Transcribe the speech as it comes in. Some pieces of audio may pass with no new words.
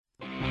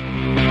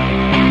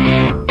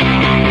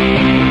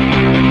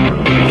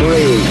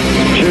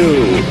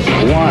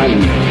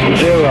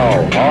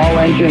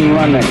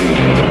ignition.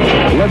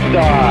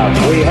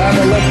 Liftoff. We have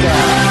a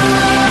liftoff.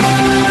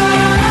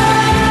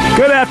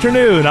 Good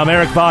afternoon. I'm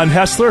Eric Von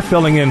Hessler,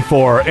 filling in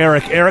for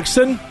Erick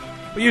Erickson.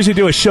 We usually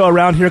do a show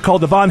around here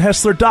called the Von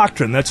Hessler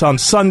Doctrine. That's on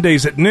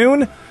Sundays at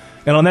noon.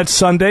 And on that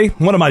Sunday,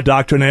 one of my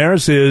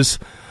doctrinaires is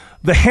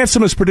the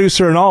handsomest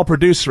producer in all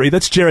producery.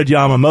 That's Jared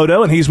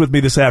Yamamoto, and he's with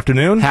me this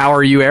afternoon. How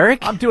are you, Eric?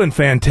 I'm doing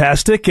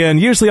fantastic, and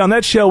usually on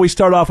that show we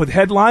start off with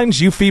headlines.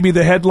 You feed me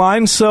the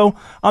headlines, so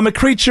I'm a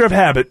creature of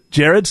habit,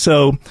 Jared.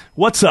 So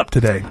what's up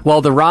today?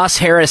 Well, the Ross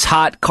Harris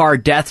hot car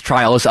death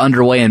trial is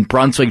underway in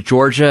Brunswick,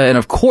 Georgia, and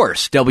of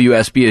course,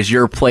 WSB is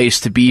your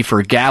place to be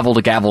for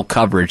gavel-to-gavel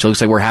coverage. It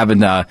looks like we're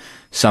having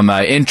some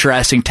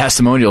interesting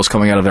testimonials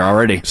coming out of there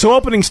already. So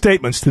opening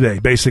statements today,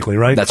 basically,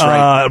 right? That's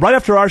right. Right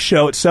after our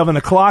show at 7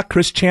 o'clock,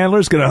 Chris Chandler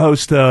is going to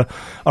host a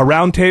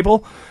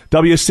roundtable.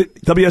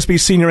 WSB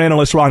senior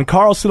analyst Ron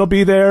Carlson will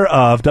be there,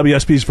 of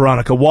WSB's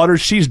Veronica Waters.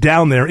 She's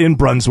down there in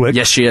Brunswick.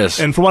 Yes, she is.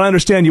 And from what I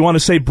understand, you want to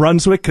say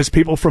Brunswick because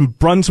people from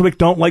Brunswick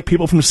don't like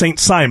people from St.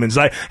 Simon's.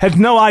 I had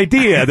no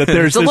idea that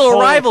there's a this little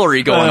whole,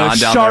 rivalry going on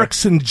down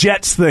Sharks and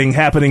Jets thing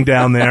happening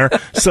down there.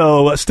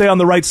 So stay on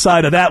the right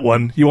side of that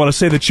one. You want to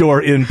say that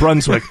you're in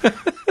Brunswick.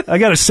 I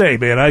got to say,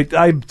 man,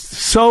 I'm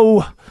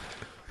so...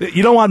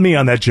 You don't want me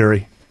on that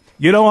jury.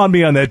 You don't want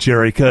me on that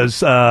jury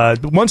because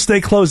once they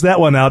close that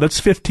one out,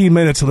 it's 15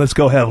 minutes and let's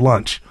go have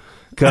lunch.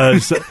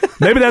 Because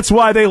maybe that's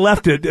why they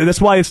left it.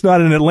 That's why it's not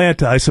in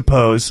Atlanta, I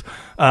suppose.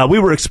 We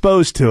were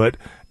exposed to it,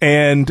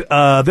 and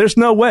there's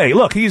no way.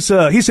 Look, he's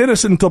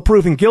innocent until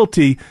proven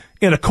guilty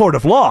in a court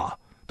of law.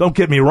 Don't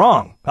get me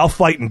wrong. I'll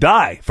fight and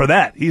die for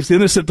that. He's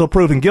innocent until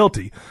proven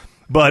guilty.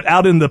 But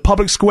out in the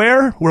public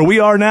square where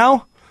we are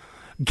now,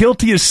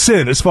 guilty as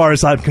sin as far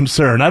as I'm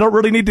concerned. I don't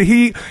really need to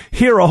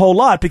hear a whole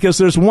lot because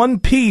there's one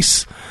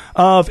piece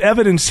of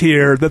evidence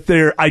here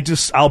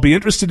that I'll be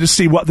interested to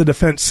see what the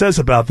defense says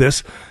about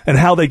this and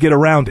how they get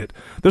around it.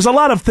 There's a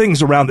lot of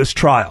things around this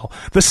trial.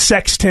 The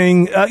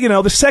sexting,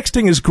 the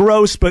sexting is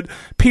gross, but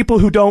people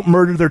who don't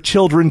murder their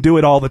children do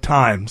it all the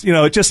time.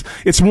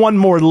 It's one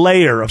more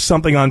layer of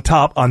something on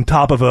top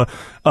of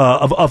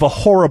a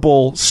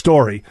horrible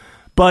story.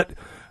 But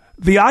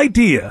the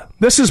idea,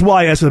 this is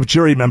why as a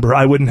jury member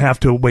I wouldn't have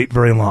to wait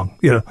very long.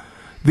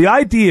 The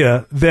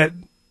idea that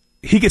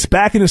he gets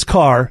back in his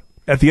car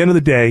at the end of the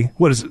day,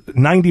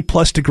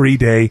 90-plus degree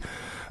day,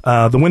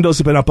 the windows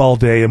have been up all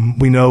day, and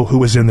we know who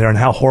was in there and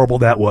how horrible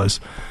that was.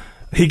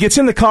 He gets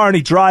in the car and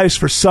he drives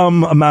for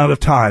some amount of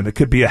time. It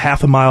could be a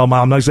half a mile,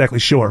 I'm not exactly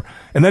sure.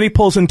 And then he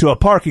pulls into a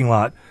parking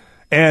lot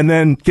and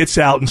then gets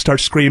out and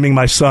starts screaming,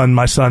 "My son,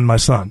 my son, my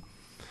son."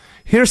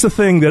 Here's the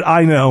thing that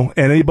I know,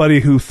 and anybody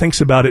who thinks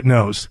about it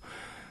knows.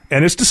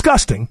 And it's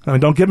disgusting. I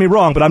mean, don't get me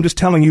wrong, but I'm just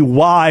telling you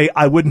why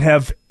it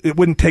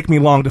wouldn't take me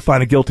long to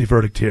find a guilty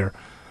verdict here.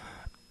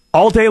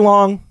 All day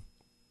long,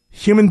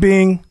 human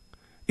being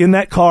in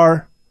that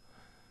car,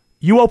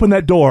 you open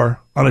that door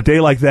on a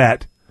day like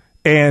that,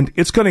 and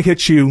it's going to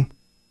hit you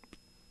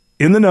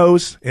in the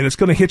nose, and it's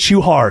going to hit you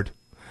hard.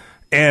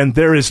 And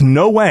there is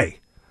no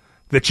way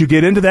that you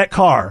get into that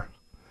car,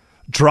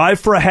 drive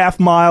for a half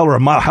mile or a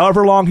mile,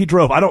 however long he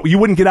drove. You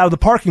wouldn't get out of the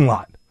parking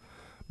lot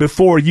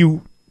before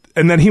you...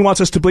 And then he wants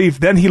us to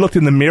believe then he looked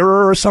in the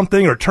mirror or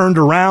something or turned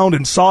around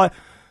and saw it.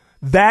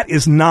 That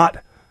is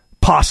not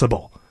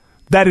possible.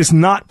 That is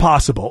not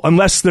possible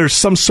unless there's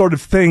some sort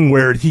of thing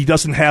where he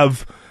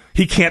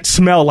can't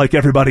smell like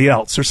everybody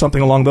else or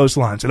something along those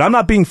lines. And I'm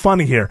not being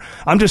funny here.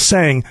 I'm just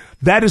saying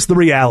that is the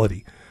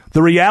reality.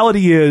 The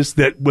reality is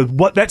that with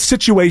what that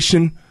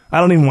situation,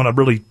 I don't even want to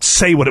really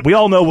say we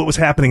all know what was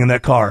happening in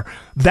that car.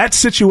 That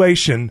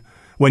situation,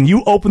 when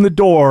you open the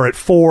door at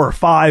 4 or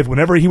 5,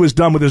 whenever he was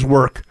done with his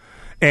work,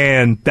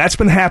 and that's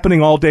been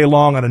happening all day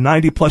long on a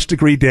 90-plus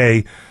degree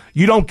day.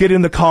 You don't get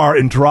in the car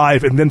and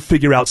drive and then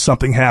figure out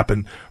something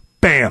happened.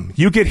 Bam!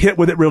 You get hit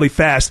with it really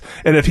fast.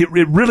 And if it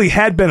really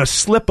had been a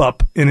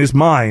slip-up in his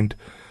mind,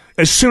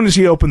 as soon as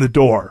he opened the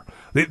door,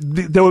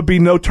 there would be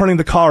no turning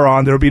the car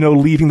on. There would be no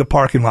leaving the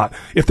parking lot.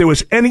 If there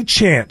was any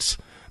chance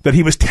that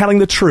he was telling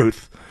the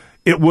truth,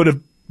 it would have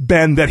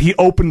been that he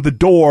opened the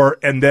door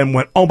and then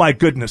went, "Oh, my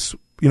goodness,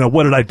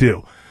 what did I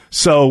do?"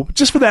 So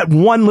just for that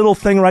one little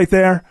thing right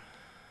there,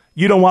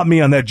 you don't want me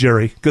on that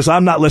jury because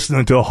I'm not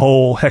listening to a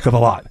whole heck of a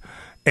lot.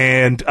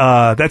 And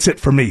that's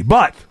it for me.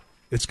 But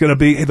it's going to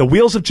be the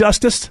wheels of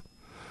justice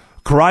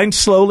grind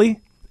slowly,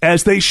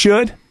 as they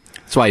should.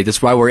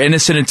 That's why we're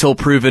innocent until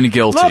proven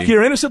guilty. Look,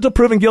 you're innocent until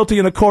proven guilty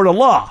in a court of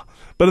law.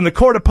 But in the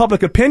court of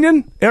public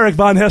opinion, Eric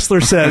Von Hessler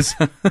says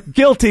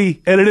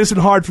guilty, and it isn't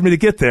hard for me to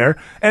get there.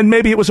 And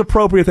maybe it was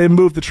appropriate they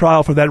moved the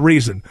trial for that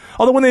reason.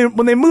 Although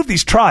when they move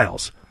these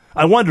trials,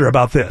 I wonder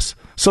about this.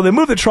 So they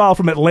moved the trial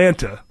from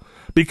Atlanta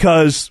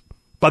because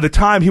by the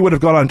time he would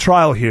have gone on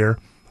trial here,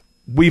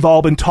 we've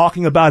all been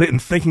talking about it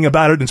and thinking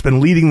about it, and it's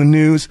been leading the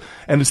news,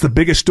 and it's the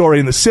biggest story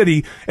in the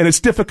city, and it's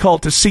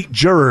difficult to seat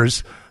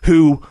jurors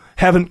who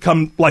haven't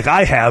come, like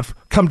I have,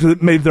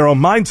 made their own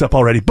minds up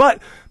already. But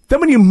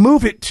then when you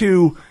move it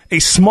to a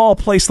small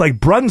place like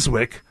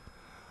Brunswick,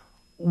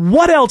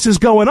 what else is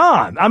going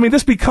on? I mean,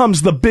 this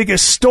becomes the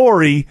biggest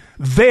story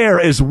there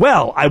as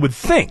well, I would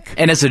think.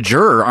 And as a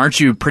juror, aren't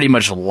you pretty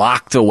much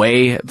locked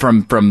away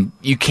from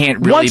you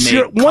can't really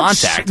make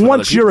contact with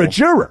once you're a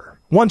juror.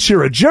 Once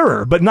you're a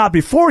juror, but not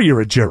before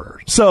you're a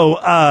juror. So,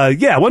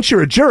 once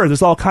you're a juror,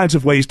 there's all kinds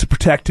of ways to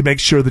protect, to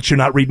make sure that you're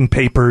not reading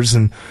papers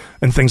and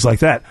things like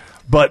that.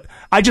 But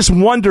I just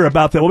wonder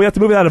about that. Well, we have to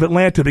move it out of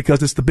Atlanta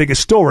because it's the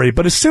biggest story.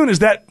 But as soon as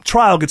that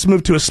trial gets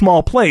moved to a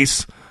small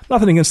place,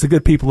 nothing against the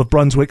good people of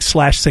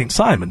Brunswick/St.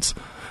 Simons.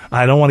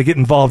 I don't want to get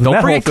involved in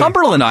that whole thing. Don't forget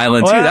Cumberland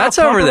Island, too. That's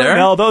over there.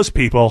 No, those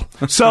people.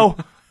 So,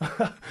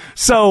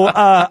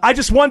 I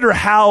just wonder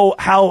how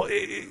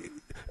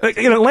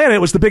in Atlanta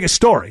it was the biggest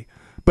story.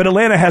 But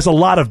Atlanta has a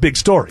lot of big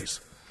stories.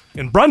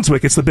 In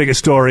Brunswick, it's the biggest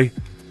story.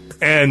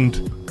 And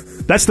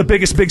that's the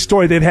biggest big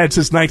story they've had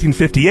since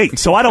 1958.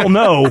 So I don't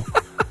know.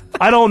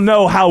 I don't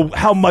know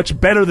how much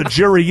better the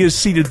jury is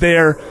seated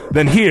there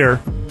than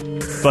here.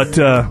 But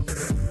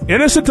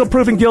innocent till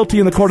proven guilty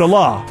in the court of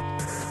law.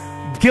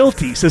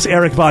 Guilty, says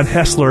Eric von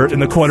Hessler in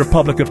the court of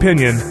public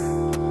opinion.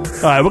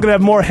 All right, we're going to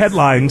have more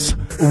headlines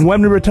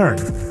when we return.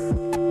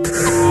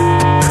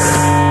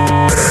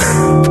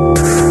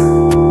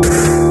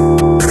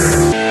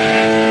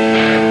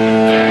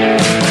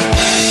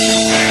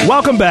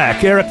 Welcome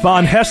back. Eric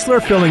von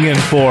Hessler filling in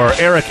for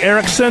Erick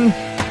Erickson.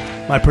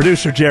 My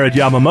producer, Jared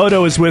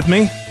Yamamoto, is with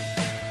me.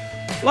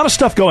 A lot of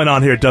stuff going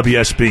on here at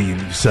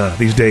WSB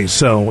these days.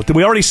 So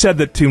we already said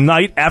that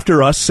tonight,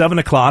 after us, 7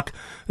 o'clock,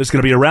 there's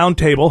going to be a round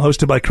table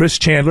hosted by Chris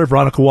Chandler.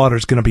 Veronica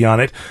Waters is going to be on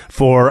it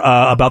for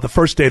about the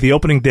first day, the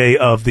opening day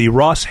of the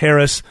Ross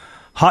Harris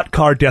hot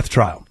car death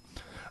trial.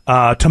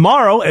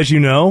 Tomorrow, as you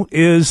know,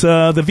 is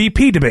the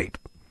VP debate.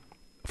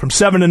 From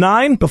 7 to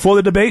 9, before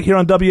the debate here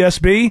on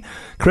WSB,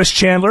 Chris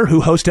Chandler,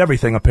 who hosts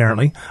everything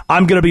apparently,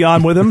 I'm going to be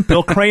on with him.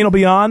 Bill Crane will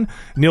be on.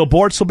 Neil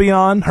Bortz will be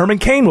on. Herman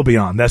Cain will be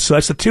on. That's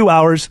the 2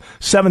 hours,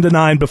 7 to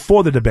 9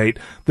 before the debate.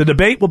 The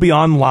debate will be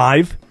on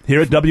live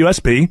here at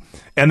WSB.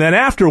 And then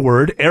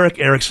afterward, Erick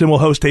Erickson will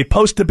host a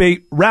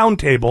post-debate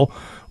roundtable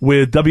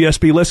with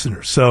WSB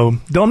listeners. So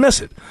don't miss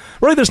it.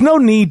 Really, there's no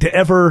need to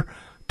ever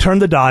turn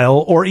the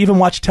dial or even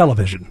watch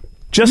television.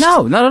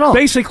 No, not at all.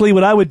 Basically,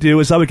 what I would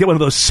do is I would get one of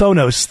those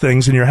Sonos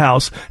things in your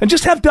house and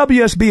just have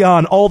WSB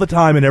on all the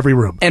time in every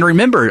room. And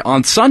remember,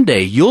 on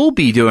Sunday, you'll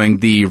be doing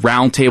the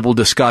roundtable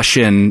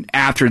discussion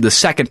after the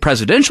second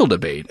presidential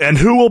debate. And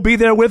who will be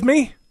there with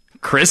me?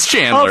 Chris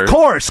Chandler. Of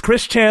course.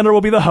 Chris Chandler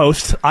will be the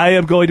host. I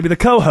am going to be the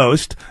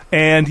co-host.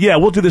 And, yeah,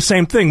 we'll do the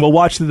same thing. We'll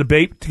watch the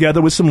debate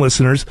together with some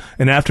listeners,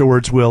 and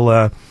afterwards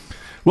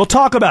we'll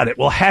talk about it.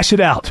 We'll hash it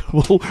out.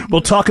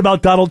 We'll talk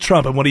about Donald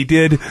Trump and what he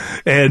did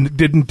and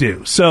didn't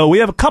do. So we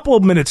have a couple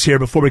of minutes here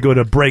before we go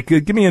to break.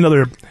 Give me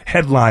another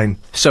headline.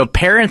 So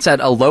parents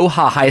at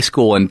Aloha High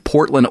School in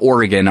Portland,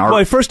 Oregon are...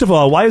 Well, first of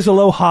all, why is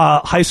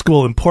Aloha High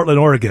School in Portland,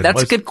 Oregon?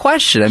 That's a good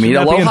question. I mean,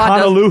 Aloha in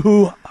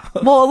Honolulu.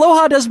 Well,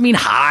 aloha doesn't mean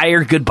hi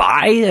or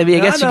goodbye. I mean,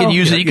 I guess you could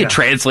use it. You could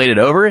translate it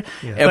over.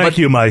 Yeah. Thank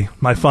you, my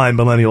fine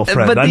millennial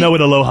friend. I know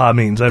what aloha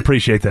means. I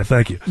appreciate that.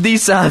 Thank you.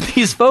 These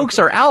folks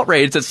are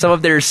outraged that some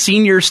of their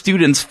senior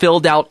students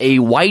filled out a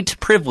white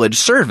privilege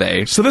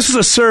survey. So this is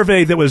a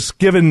survey that was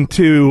given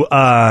to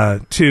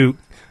the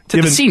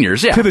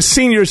seniors. Yeah, to the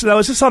seniors. Now,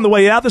 is this on the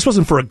way out? This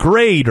wasn't for a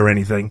grade or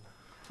anything.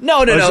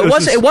 No.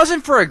 It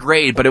wasn't for a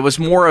grade, but it was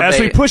more of as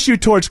we push you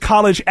towards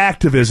college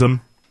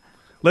activism.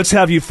 Let's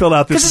have you fill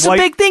out this a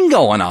big thing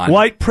going on.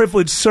 White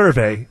privilege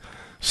survey.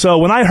 So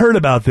when I heard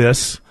about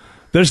this,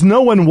 there's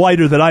no one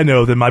whiter that I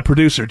know than my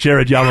producer,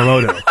 Jared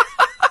Yamamoto.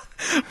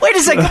 Wait a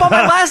second. Come on,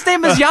 my last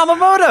name is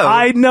Yamamoto.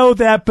 I know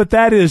that, but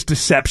that is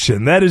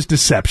deception.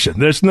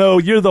 There's no,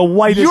 you're the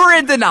whitest. You're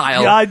in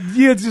denial.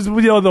 You're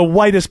the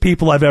whitest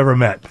people I've ever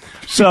met.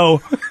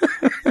 So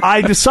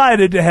I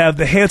decided to have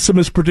the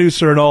handsomest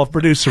producer in all of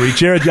producery,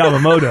 Jared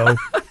Yamamoto,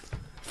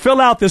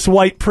 fill out this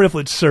white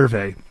privilege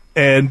survey.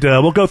 And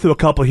we'll go through a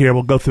couple here.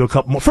 We'll go through a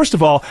couple more. First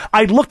of all,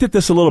 I looked at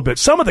this a little bit.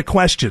 Some of the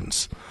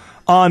questions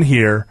on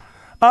here,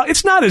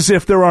 it's not as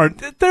if there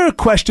are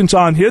questions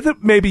on here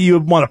that maybe you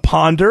would want to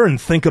ponder and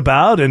think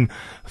about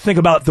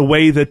the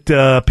way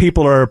that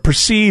people are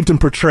perceived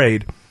and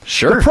portrayed.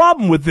 Sure. The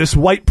problem with this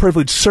white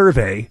privilege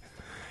survey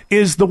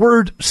is the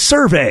word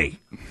survey.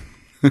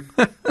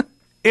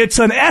 It's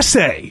an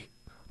essay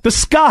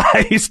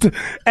disguised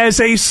as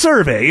a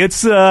survey.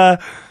 It's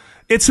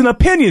an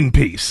opinion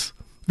piece.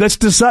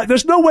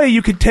 There's no way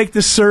you could take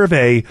this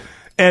survey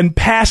and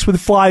pass with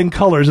flying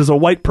colors as a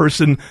white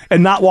person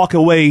and not walk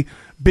away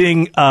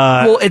being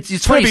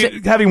it's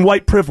funny, having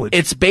white privilege.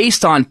 It's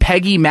based on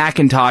Peggy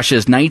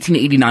McIntosh's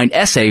 1989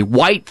 essay,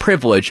 "White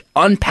Privilege,"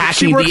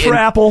 unpacking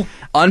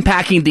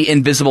unpacking the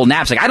invisible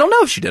knapsack. I don't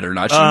know if she did or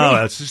not.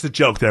 That's just a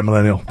joke there,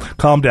 millennial.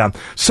 Calm down.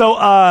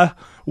 So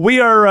we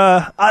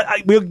are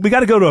we got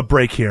to go to a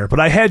break here,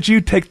 but I had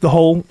you take the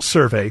whole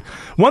survey.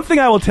 One thing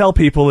I will tell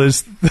people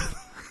is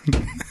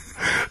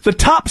the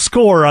top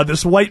score on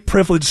this white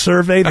privilege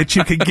survey that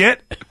you can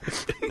get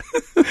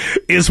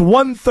is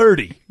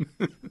 130.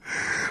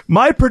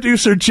 My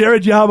producer,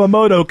 Jared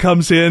Yamamoto,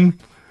 comes in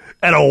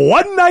at a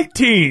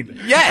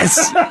 119.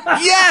 Yes.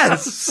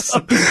 Yes.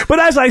 But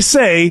as I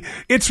say,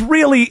 it's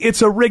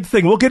a rigged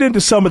thing. We'll get into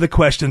some of the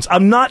questions.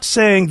 I'm not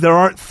saying there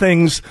aren't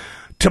things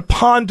to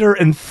ponder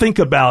and think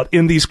about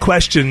in these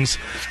questions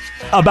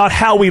about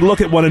how we look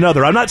at one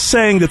another. I'm not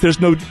saying that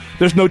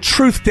there's no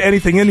truth to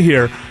anything in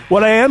here.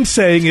 What I am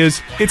saying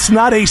is it's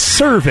not a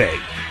survey.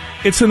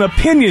 It's an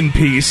opinion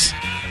piece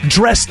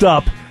dressed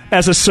up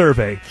as a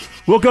survey.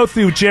 We'll go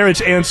through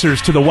Jared's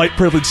answers to the white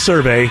privilege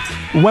survey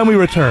when we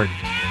return.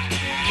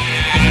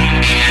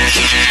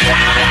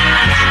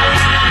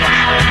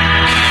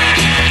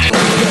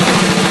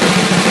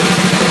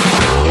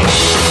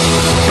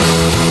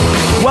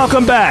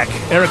 Welcome back.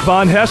 Eric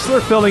Von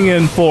Hessler filling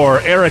in for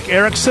Erick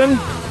Erickson,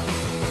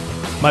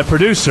 my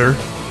producer,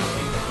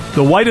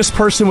 the whitest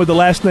person with the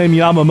last name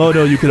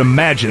Yamamoto you could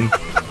imagine.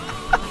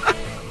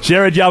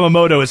 Jared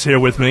Yamamoto is here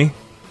with me.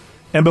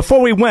 And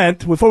before we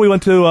went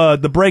to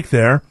the break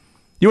there,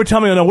 you were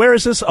telling me, now, where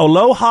is this?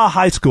 Aloha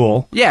High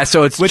School. Yeah,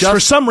 so it's which for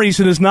some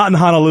reason is not in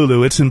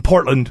Honolulu. It's in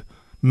Portland,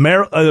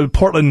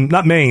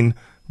 not Maine,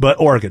 but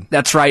Oregon.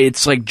 That's right.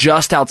 It's like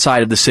just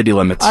outside of the city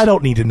limits. I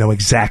don't need to know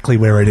exactly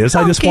where it is.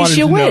 I just wanted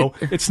to know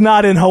it's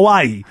not in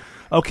Hawaii.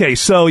 Okay,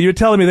 so you're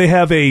telling me they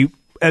have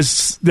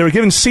as they're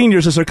giving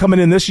seniors as they're coming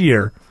in this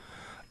year,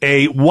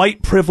 a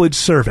white privilege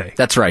survey.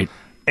 That's right.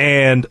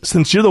 And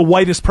since you're the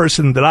whitest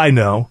person that I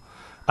know,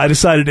 I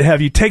decided to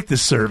have you take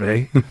this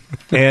survey.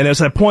 And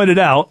as I pointed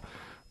out,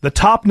 the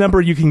top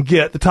number you can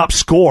get, the top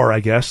score,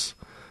 I guess,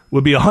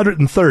 would be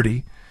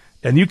 130.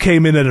 And you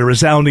came in at a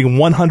resounding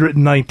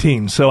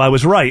 119. So I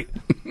was right.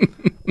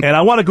 And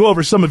I want to go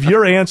over some of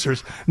your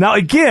answers. Now,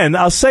 again,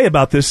 I'll say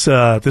about this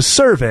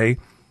survey,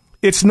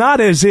 it's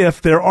not as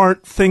if there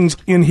aren't things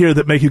in here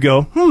that make you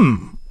go,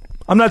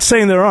 I'm not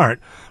saying there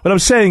aren't. What I'm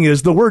saying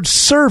is the word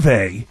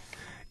survey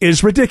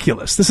is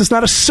ridiculous. This is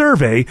not a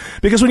survey,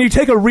 because when you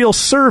take a real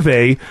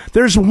survey,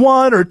 there's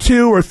one or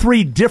two or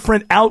three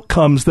different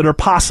outcomes that are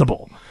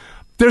possible.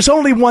 There's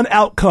only one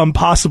outcome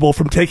possible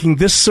from taking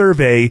this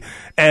survey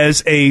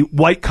as a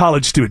white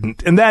college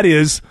student, and that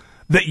is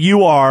that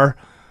you are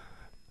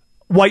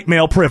white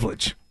male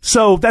privilege.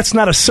 So that's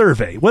not a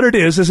survey. What it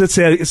is it's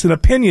an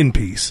opinion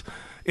piece.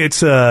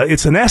 It's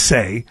an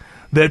essay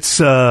that's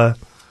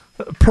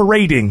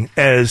parading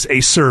as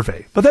a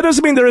survey. But that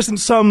doesn't mean there isn't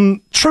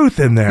some truth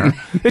in there.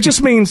 It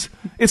just means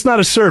it's not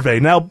a survey.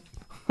 Now,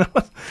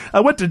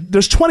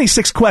 there's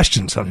 26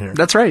 questions on here.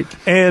 That's right.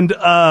 And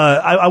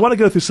I want to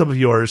go through some of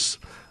yours.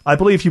 I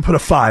believe you put a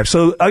 5.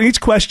 So on each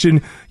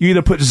question, you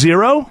either put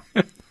 0.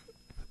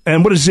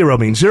 And what does 0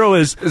 mean? 0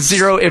 is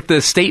 0 if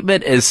the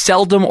statement is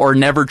seldom or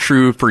never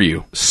true for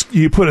you.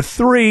 You put a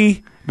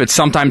 3. But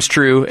sometimes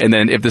true, and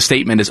then if the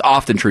statement is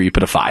often true, you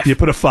put a 5. You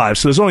put a 5.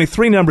 So there's only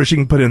 3 numbers you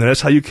can put in there.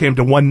 That's how you came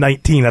to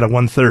 119 out of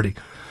 130.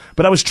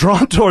 But I was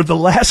drawn toward the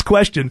last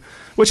question,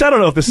 which I don't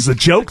know if this is a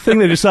joke thing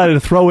they decided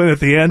to throw in at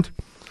the end.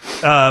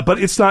 But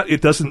it's not.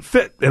 It doesn't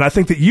fit. And I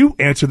think that you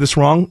answered this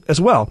wrong as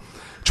well.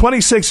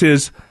 26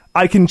 is,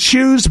 I can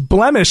choose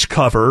blemish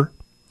cover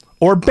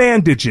or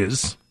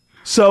bandages,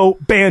 so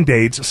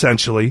Band-Aids,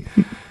 essentially,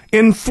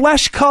 in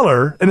flesh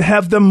color and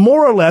have them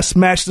more or less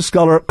match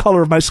the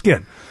color of my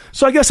skin.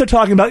 So I guess they're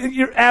talking about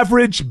your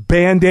average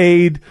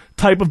Band-Aid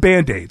type of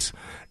Band-Aids.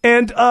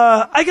 And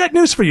I got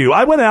news for you.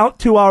 I went out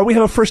to we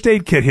have a first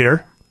aid kit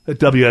here at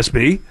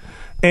WSB,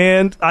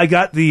 and I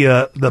got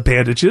the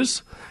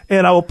bandages,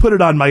 and I will put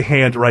it on my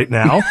hand right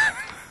now.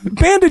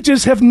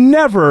 Bandages have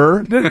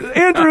never,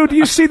 Andrew, do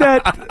you see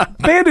that?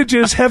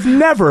 Bandages have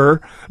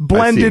never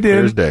blended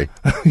in. Thursday.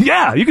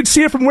 Yeah, you can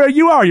see it from where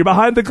you are. You're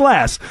behind the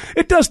glass.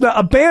 It does not.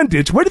 A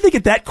bandage, where did they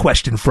get that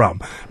question from?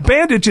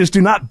 Bandages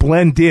do not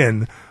blend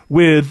in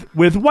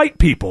with white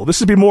people. This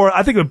would be more,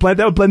 I think that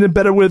would blend in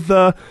better with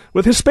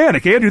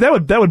Hispanic. Andrew, that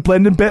would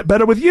blend in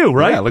better with you,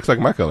 right? Yeah, it looks like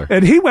my color.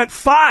 And he went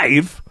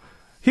 5.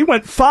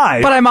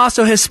 But I'm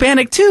also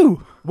Hispanic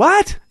too.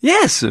 What?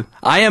 Yes.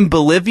 I am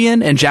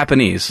Bolivian and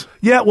Japanese.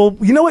 Yeah, well,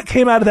 you know what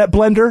came out of that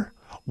blender?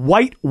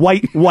 White.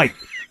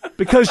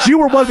 Because you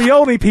were one of the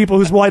only people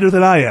who's whiter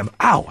than I am.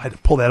 Ow, I had to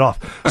pull that off.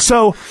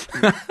 So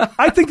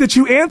I think that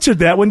you answered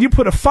that when you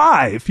put a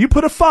 5. You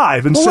put a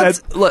 5 and said...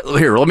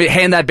 Here, let me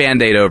hand that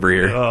Band-Aid over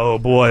here. Oh,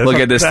 boy. Look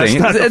at this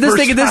thing. This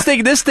thing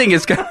is... This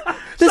thing's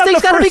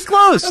got to be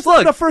close.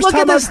 Look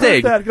at this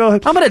thing. Go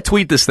ahead. I'm going to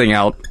tweet this thing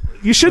out.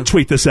 You should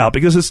tweet this out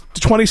because it's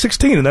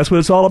 2016 and that's what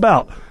it's all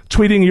about.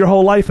 Tweeting your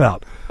whole life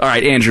out. All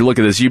right, Andrew, look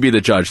at this. You be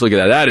the judge. Look at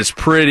that. That is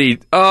pretty...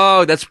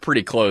 Oh, that's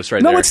pretty close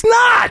right there. No, it's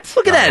not.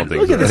 Look at that.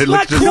 Look at this. It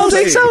looks You don't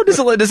think so? Does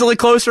it look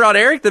closer on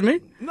Eric than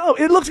me? No,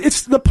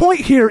 it's the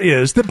point here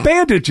is that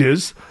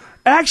bandages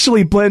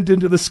actually blend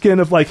into the skin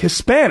of like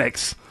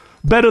Hispanics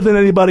better than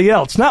anybody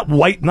else. Not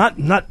white, not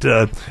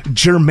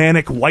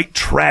Germanic white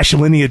trash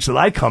lineage that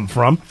I come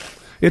from.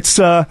 It's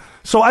so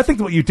I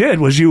think what you did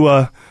was you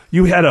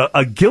had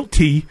a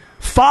guilty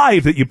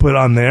 5 that you put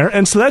on there,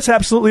 and so that's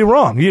absolutely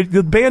wrong.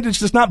 The bandage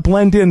does not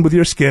blend in with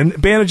your skin.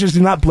 Bandages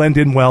do not blend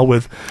in well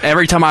with...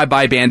 Every time I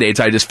buy Band-Aids,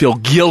 I just feel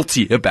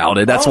guilty about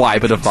it. That's why I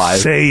put a 5.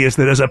 Say is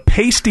that as a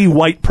pasty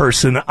white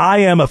person,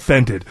 I am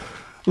offended.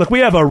 Look, we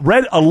have a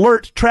red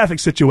alert traffic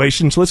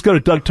situation, so let's go to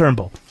Doug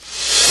Turnbull.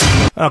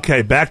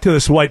 Okay, back to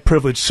this white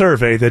privilege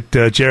survey that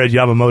Jared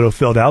Yamamoto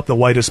filled out, the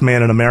whitest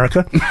man in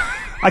America.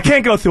 I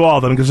can't go through all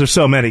of them because there's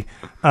so many.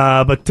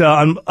 But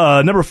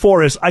number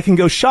 4 is, I can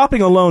go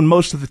shopping alone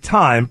most of the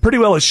time, pretty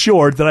well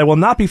assured that I will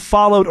not be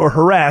followed or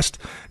harassed.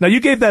 Now, you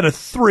gave that a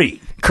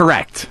 3.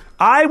 Correct.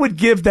 I would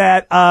give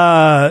that,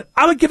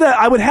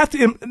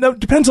 it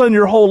depends on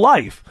your whole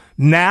life.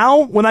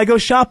 Now, when I go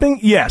shopping,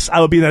 yes,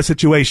 I would be in that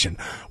situation.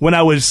 When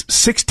I was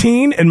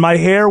 16 and my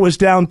hair was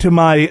down to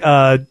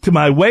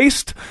my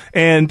waist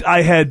and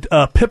I had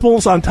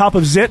pimples on top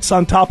of zits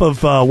on top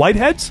of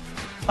whiteheads,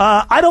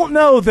 I don't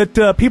know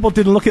that people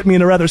didn't look at me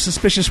in a rather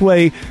suspicious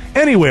way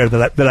anywhere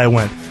that I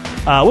went.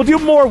 We'll do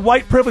more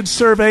white privilege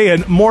survey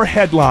and more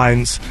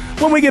headlines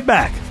when we get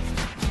back.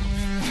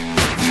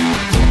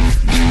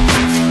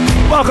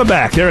 Welcome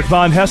back. Eric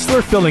Von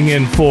Hessler filling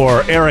in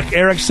for Erick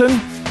Erickson.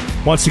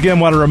 Once again,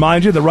 want to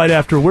remind you that right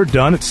after we're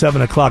done at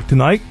 7 o'clock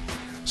tonight,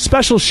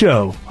 special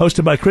show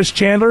hosted by Chris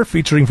Chandler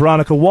featuring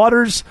Veronica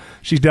Waters.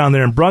 She's down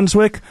there in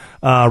Brunswick.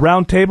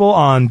 Roundtable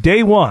on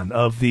day 1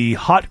 of the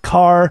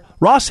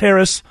Ross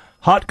Harris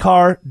hot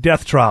car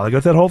death trial. I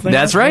got that whole thing?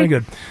 That's right.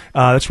 Very good.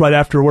 That's right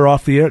after we're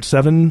off the air at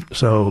 7,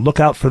 so look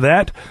out for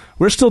that.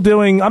 I'm still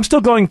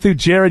going through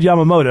Jared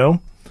Yamamoto,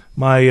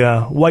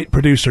 my white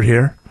producer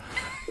here.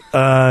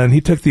 And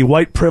he took the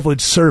white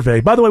privilege survey.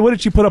 By the way, what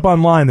did you put up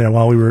online there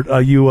while we were,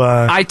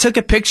 I took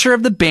a picture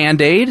of the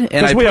Band-Aid.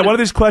 And one of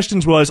these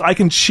questions was, I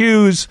can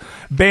choose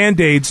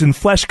Band-Aids in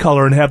flesh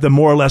color and have them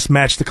more or less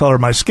match the color of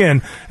my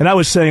skin. And I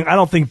was saying, I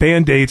don't think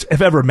Band-Aids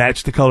have ever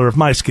matched the color of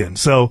my skin.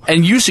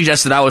 And you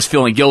suggested I was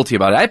feeling guilty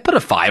about it. I put a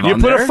 5 on there.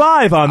 You put a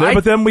 5 on there,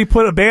 but then we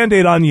put a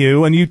Band-Aid on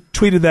you, and you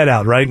tweeted that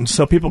out, right? And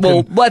so people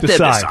can let them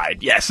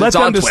decide. Yes, let it's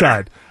them on Twitter.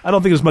 decide. I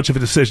don't think it's much of a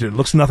decision. It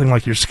looks nothing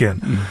like your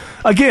skin.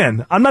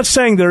 Again, I'm not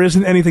saying there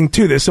isn't anything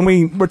to this,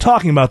 and we're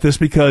talking about this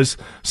because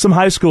some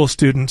high school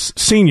students,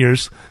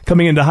 seniors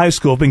coming into high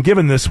school, have been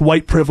given this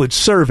white privilege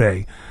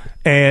survey,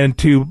 and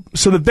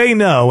so that they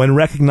know and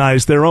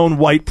recognize their own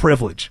white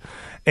privilege.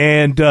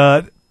 And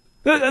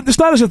it's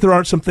not as if there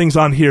aren't some things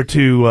on here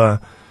to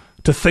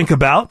think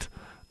about.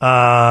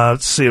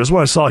 Let's see. It was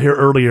what I saw here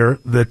earlier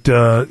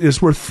that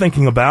is worth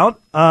thinking about.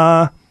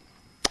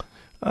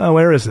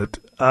 Where is it?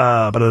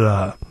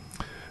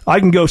 I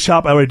can go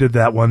shop. I already did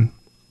that one.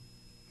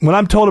 When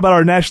I'm told about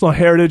our national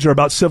heritage or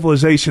about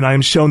civilization, I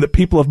am shown that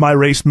people of my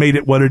race made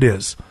it what it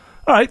is.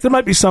 All right, there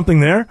might be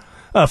something there.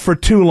 For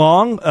too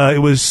long, it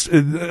was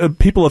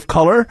people of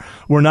color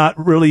were not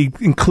really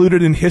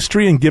included in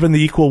history and given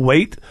the equal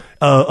weight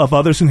of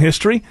others in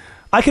history.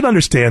 I can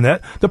understand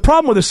that. The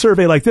problem with a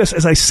survey like this,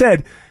 as I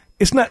said,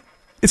 it's not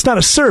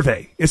a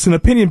survey. It's an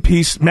opinion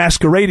piece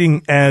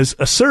masquerading as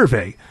a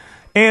survey.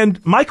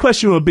 And my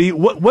question would be,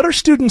 what are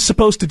students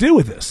supposed to do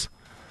with this?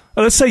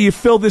 Let's say you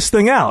fill this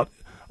thing out.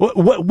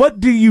 What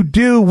do you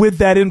do with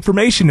that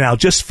information now?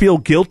 Just feel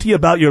guilty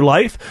about your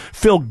life?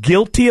 Feel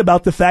guilty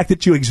about the fact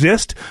that you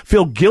exist?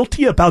 Feel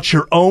guilty about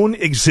your own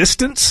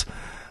existence?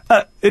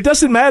 It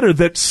doesn't matter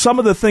that some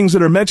of the things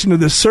that are mentioned in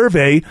this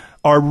survey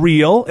are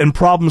real and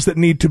problems that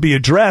need to be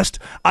addressed.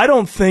 I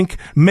don't think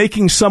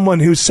making someone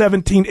who's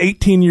 17,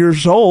 18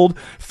 years old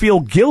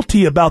feel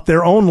guilty about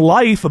their own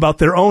life, about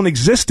their own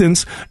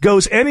existence,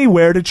 goes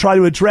anywhere to try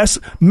to address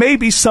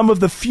maybe some of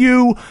the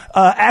few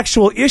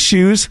actual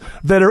issues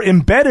that are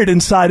embedded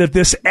inside of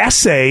this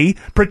essay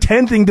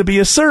pretending to be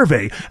a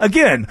survey.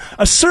 Again,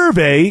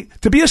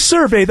 to be a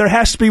survey, there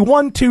has to be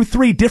 1, 2,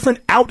 3 different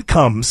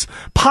outcomes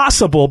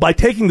possible by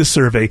taking the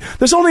survey.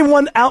 There's only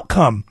one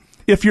outcome.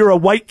 If you're a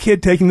white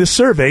kid taking this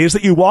survey, is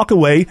that you walk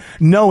away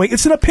knowing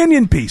it's an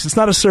opinion piece. It's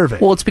not a survey.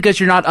 Well, it's because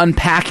you're not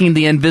unpacking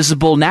the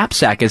invisible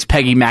knapsack, as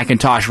Peggy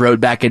McIntosh wrote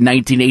back in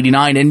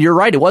 1989. And you're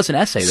right, it was an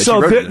essay that she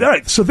wrote. All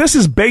right, so this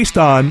is based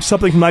on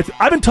something from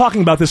I've been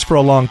talking about this for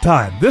a long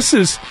time. This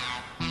is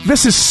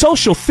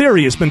social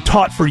theory has been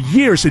taught for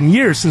years and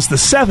years, since the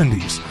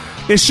 70s.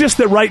 It's just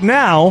that right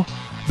now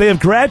they have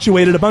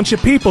graduated a bunch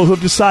of people who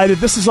have decided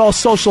this is all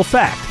social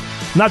fact,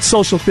 not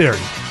social theory.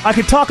 I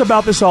could talk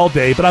about this all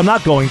day, but I'm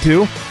not going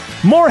to.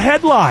 More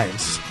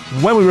headlines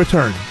when we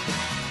return.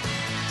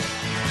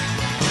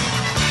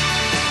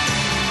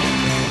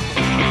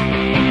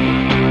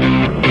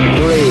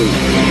 Three,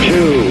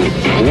 two,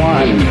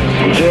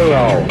 1,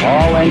 0.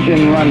 All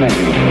engine running.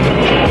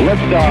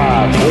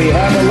 Liftoff. We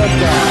have a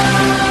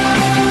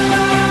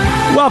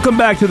liftoff. Welcome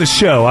back to the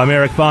show. I'm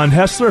Eric Von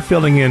Hessler,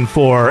 filling in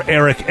for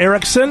Erick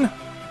Erickson.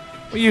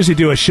 We usually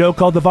do a show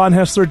called the Von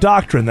Hessler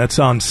Doctrine. That's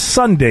on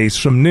Sundays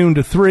from noon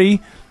to 3.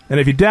 And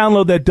if you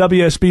download that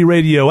WSB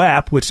Radio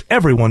app, which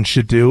everyone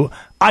should do,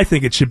 I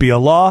think it should be a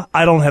law.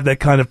 I don't have that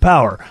kind of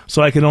power.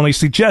 So I can only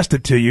suggest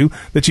it to you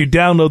that you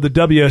download the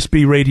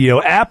WSB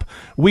Radio app.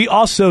 We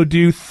also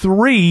do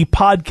 3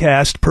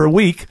 podcasts per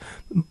week,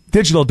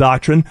 Digital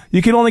Doctrine.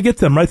 You can only get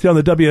them right there on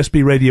the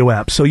WSB Radio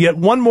app. So yet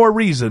one more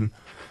reason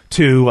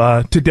to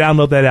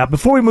download that app.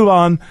 Before we move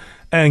on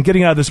and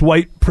getting out of this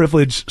white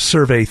privilege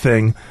survey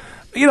thing,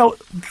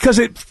 because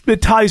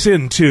it ties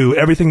into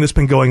everything that's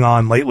been going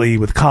on lately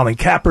with Colin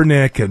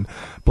Kaepernick and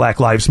Black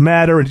Lives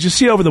Matter. And did you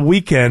see over the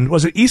weekend,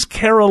 was it East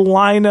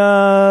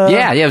Carolina?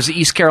 Yeah, it was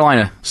East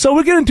Carolina. So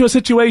we're getting into a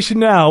situation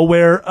now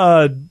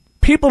where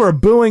people are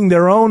booing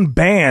their own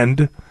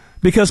band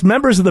because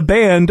members of the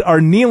band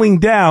are kneeling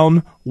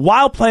down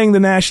while playing the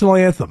national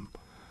anthem.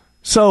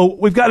 So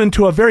we've got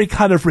into a very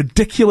kind of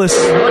ridiculous...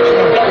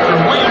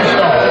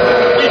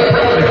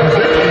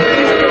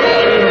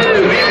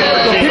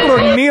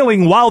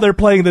 kneeling while they're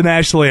playing the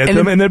national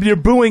anthem, and then you're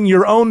booing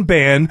your own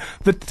band.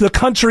 The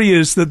country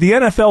is the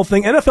NFL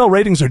thing. NFL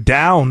ratings are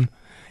down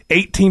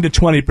 18 to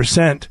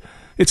 20%.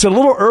 It's a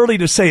little early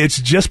to say it's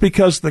just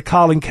because of the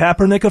Colin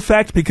Kaepernick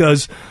effect,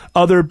 because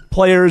other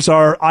players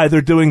are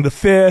either doing the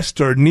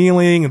fist or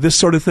kneeling, and this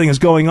sort of thing is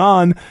going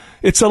on.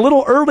 It's a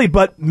little early,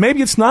 but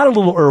maybe it's not a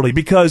little early,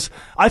 because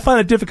I find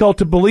it difficult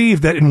to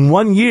believe that in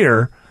 1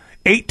 year,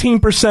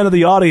 18% of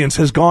the audience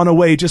has gone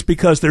away just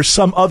because there's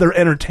some other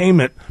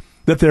entertainment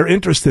that they're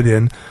interested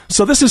in.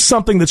 So this is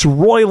something that's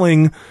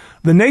roiling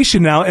the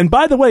nation now. And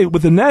by the way,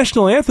 with the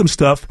national anthem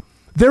stuff,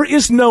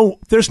 there's no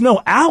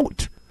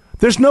out.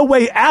 There's no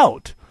way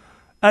out.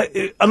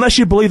 Unless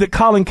you believe that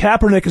Colin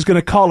Kaepernick is going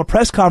to call a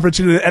press conference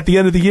at the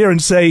end of the year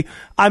and say,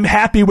 I'm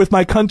happy with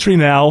my country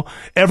now.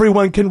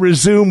 Everyone can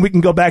resume. We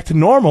can go back to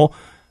normal.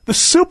 The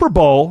Super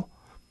Bowl,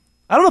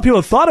 I don't know if people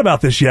have thought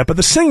about this yet, but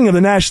the singing of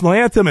the national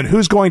anthem and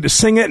who's going to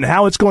sing it and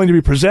how it's going to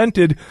be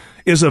presented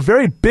is a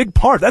very big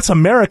part. That's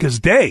America's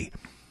day.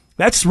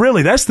 That's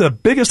the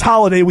biggest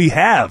holiday we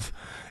have,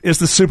 is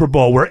the Super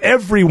Bowl, where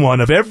everyone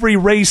of every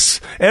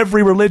race,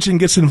 every religion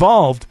gets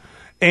involved,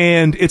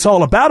 and it's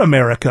all about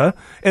America.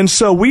 And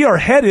so we are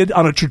headed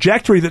on a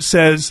trajectory that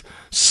says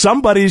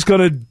somebody's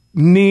going to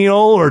kneel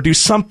or do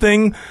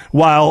something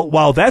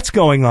while that's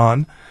going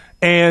on.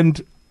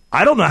 And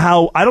I don't know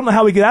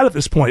how we get out at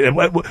this point.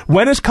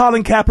 When is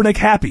Colin Kaepernick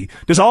happy?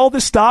 Does all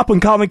this stop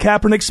when Colin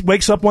Kaepernick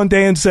wakes up one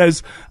day and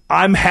says,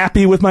 I'm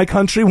happy with my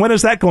country? When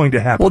is that going to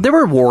happen? Well, there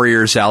were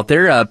warriors out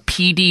there.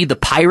 PD the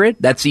Pirate,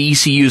 that's the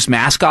ECU's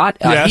mascot.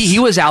 Yes. He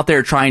was out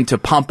there trying to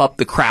pump up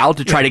the crowd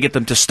to try to get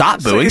them to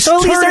stop booing. So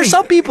at least there's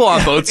some people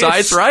on both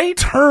sides, right?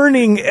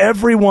 Turning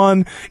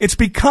everyone. It's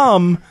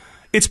become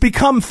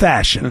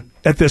fashion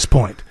at this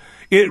point.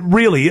 It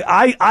really,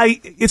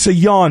 it's a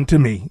yawn to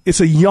me. It's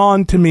a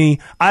yawn to me.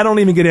 I don't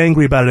even get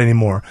angry about it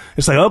anymore.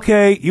 It's like,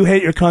 okay, you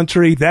hate your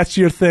country, that's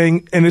your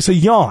thing, and it's a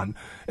yawn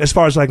as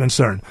far as I'm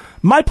concerned.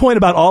 My point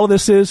about all of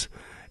this is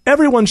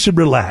everyone should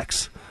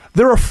relax.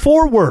 There are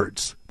 4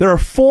 words. There are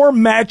 4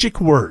 magic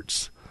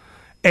words.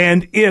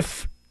 And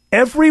if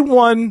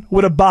everyone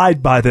would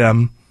abide by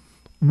them,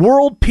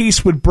 world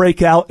peace would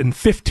break out in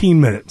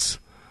 15 minutes.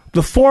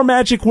 The 4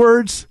 magic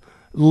words: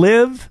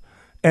 live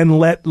and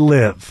let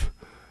live.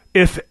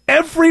 If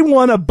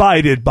everyone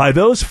abided by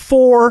those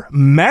 4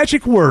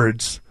 magic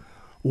words,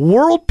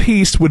 world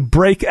peace would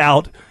break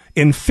out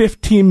in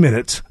 15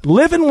 minutes.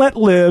 Live and let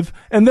live,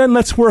 and then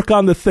let's work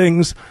on the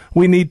things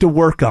we need to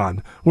work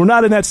on. We're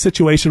not in that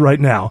situation right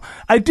now.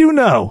 I do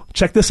know,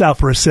 check this out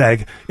for a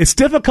seg, it's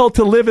difficult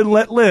to live and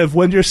let live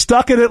when you're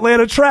stuck in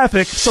Atlanta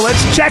traffic, so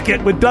let's check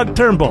it with Doug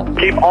Turnbull.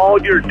 Keep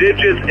all your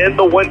digits in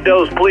the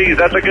windows, please.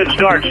 That's a good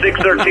start.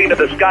 613 of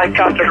the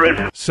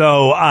Skycopter.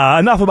 So,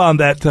 enough about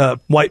that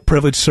white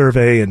privilege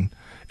survey and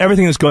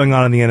everything that's going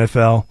on in the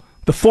NFL.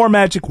 The 4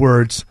 magic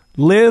words: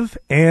 live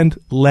and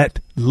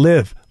let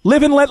live.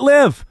 Live and let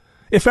live.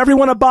 If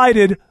everyone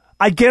abided,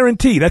 I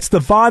guarantee, that's the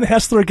Von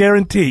Hessler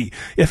guarantee,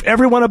 if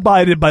everyone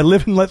abided by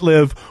live and let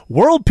live,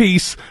 world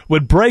peace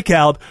would break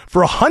out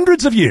for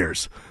hundreds of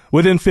years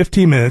within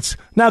 15 minutes.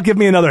 Now give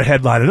me another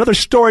headline, another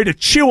story to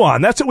chew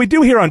on. That's what we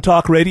do here on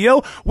Talk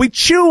Radio. We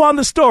chew on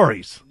the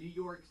stories.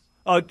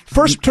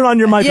 First, turn on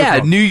your microphone.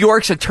 Yeah, New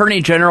York's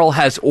Attorney General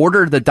has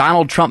ordered the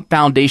Donald Trump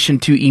Foundation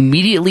to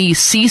immediately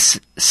cease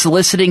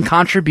soliciting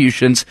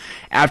contributions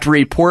after a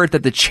report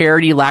that the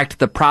charity lacked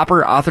the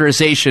proper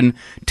authorization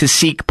to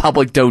seek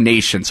public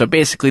donations. So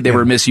basically, they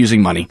were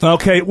misusing money.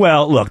 Okay,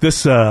 well, look,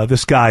 this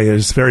guy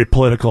is very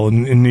political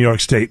in New York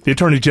State. The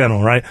Attorney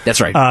General, right?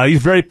 That's right.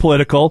 He's very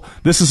political.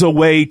 This is a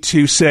way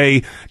to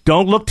say,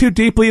 don't look too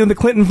deeply in the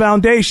Clinton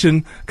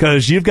Foundation,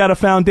 because you've got a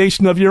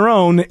foundation of your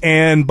own.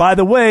 And by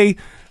the way,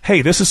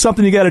 hey, this is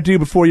something you got to do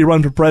before you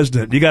run for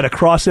president. You got to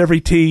cross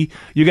every T,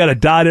 you got to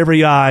dot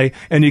every I,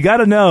 and you got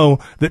to know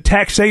that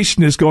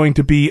taxation is going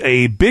to be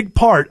a big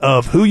part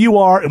of who you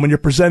are and when you're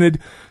presented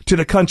to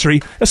the country,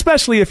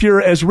 especially if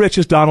you're as rich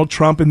as Donald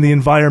Trump in the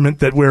environment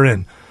that we're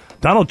in.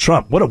 Donald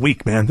Trump, what a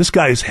week, man. This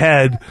guy has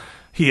had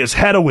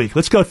a week.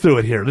 Let's go through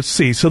it here. Let's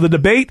see. So the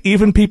debate,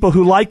 even people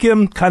who like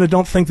him kind of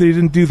don't think that he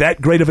didn't do that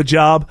great of a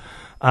job.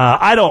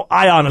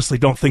 I honestly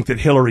don't think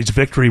that Hillary's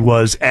victory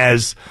was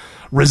as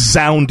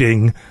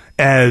resounding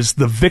as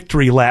the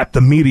victory lap the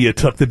media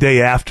took the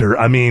day after.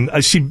 I mean,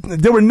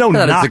 there were no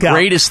knockout. That's the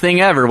greatest thing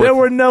ever. There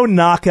were no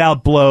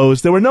knockout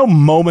blows. There were no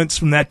moments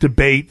from that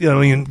debate. I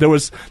mean, there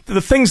was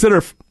the things that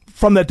are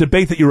from that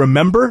debate that you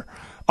remember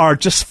are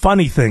just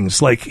funny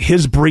things, like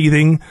his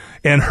breathing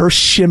and her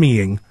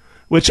shimmying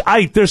which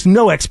there's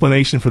no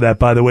explanation for that,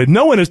 by the way.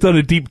 No one has done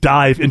a deep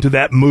dive into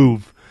that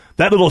move,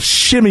 that little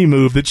shimmy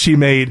move that she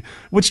made,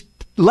 which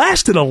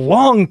lasted a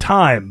long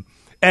time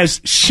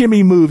as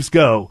shimmy moves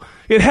go.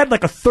 It had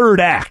like a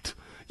third act.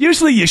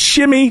 Usually you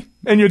shimmy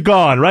and you're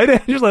gone,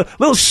 right? Just a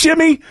little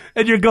shimmy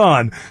and you're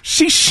gone.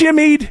 She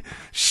shimmied,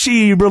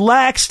 she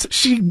relaxed,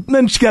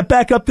 then she got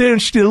back up there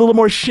and she did a little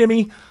more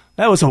shimmy.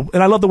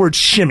 And I love the word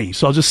shimmy,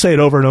 so I'll just say it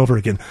over and over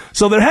again.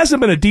 So there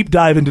hasn't been a deep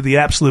dive into the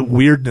absolute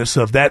weirdness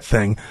of that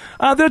thing.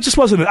 There just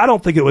wasn't, I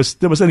don't think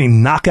there was any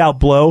knockout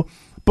blow,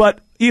 but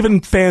even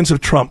fans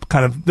of Trump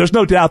there's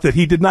no doubt that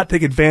he did not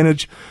take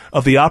advantage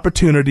of the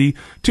opportunity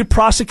to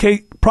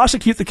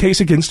prosecute the case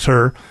against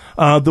her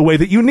the way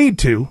that you need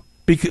to,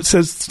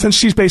 because since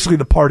she's basically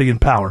the party in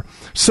power.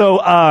 So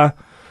a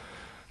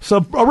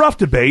rough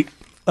debate.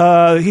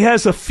 He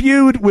has a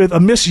feud with a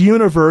Miss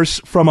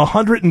Universe from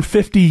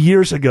 150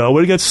 years ago.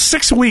 Where he got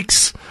 6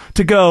 weeks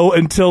to go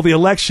until the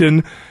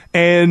election,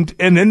 and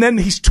then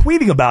he's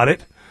tweeting about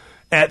it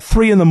at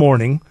 3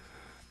 a.m.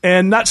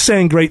 and not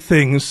saying great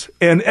things.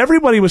 And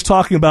everybody was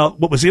talking about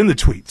what was in the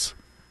tweets.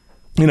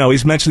 You know,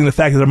 he's mentioning the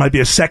fact that there might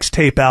be a sex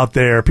tape out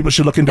there. People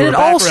should look into her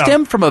background. It all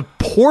stemmed from a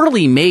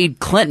poorly made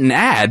Clinton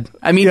ad.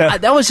 I mean,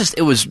 that was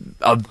it was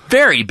a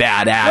very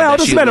bad ad. Well, it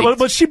doesn't matter,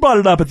 but she brought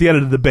it up at the end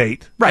of the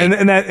debate. Right.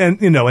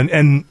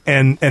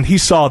 And he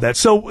saw that.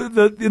 So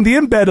in the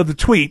embed of the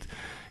tweet,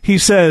 he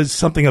says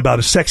something about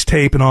a sex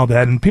tape and all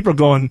that, and people are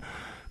going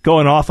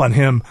off on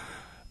him.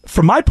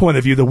 From my point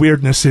of view, the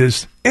weirdness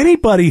is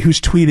anybody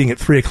who's tweeting at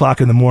 3 o'clock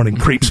in the morning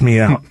creeps me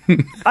out.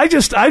 I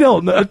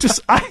don't know.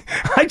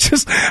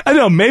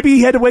 Maybe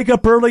he had to wake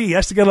up early. He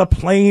has to get on a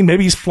plane.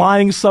 Maybe he's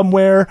flying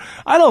somewhere.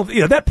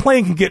 That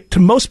plane can get to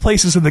most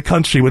places in the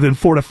country within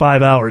 4 to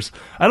 5 hours.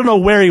 I don't know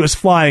where he was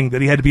flying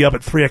that he had to be up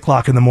at 3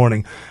 o'clock in the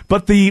morning.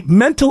 But the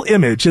mental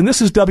image, and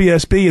this is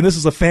WSB, and this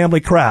is a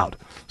family crowd.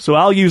 So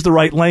I'll use the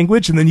right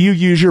language, and then you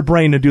use your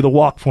brain to do the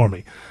walk for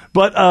me.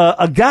 But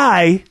a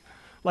guy,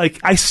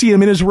 like I see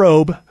him in his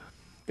robe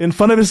in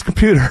front of his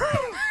computer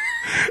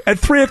at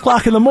 3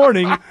 o'clock in the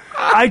morning,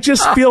 I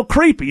just feel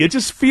creepy. It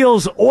just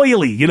feels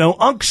oily,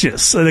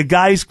 unctuous. And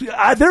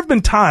there have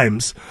been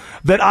times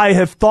that I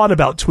have thought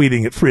about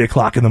tweeting at 3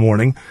 o'clock in the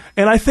morning,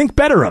 and I think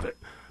better of it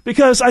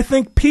because I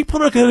think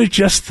people are going to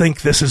just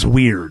think this is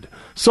weird.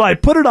 So I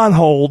put it on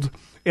hold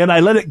and I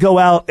let it go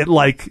out at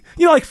like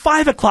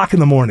 5 o'clock in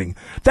the morning.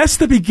 That's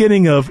the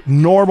beginning of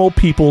normal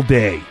people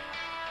day.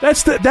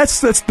 That's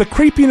the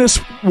creepiness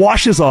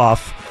washes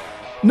off.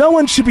 No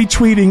one should be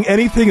tweeting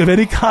anything of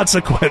any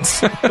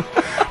consequence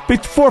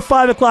before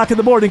 5 o'clock in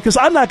the morning because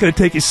I'm not going to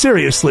take you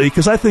seriously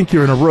because I think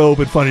you're in a robe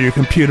in front of your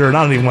computer and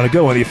I don't even want to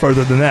go any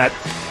further than that.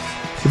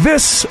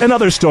 This and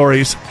other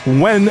stories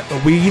when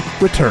we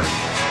return.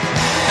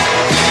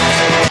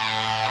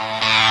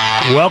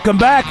 Welcome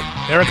back.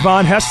 Eric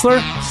Von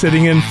Hessler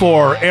sitting in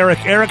for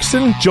Erick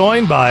Erickson,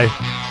 joined by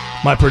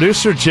my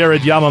producer,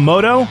 Jared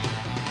Yamamoto.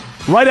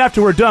 Right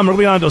after we're done, we're going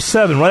to be on until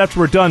 7. Right after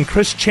we're done,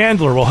 Chris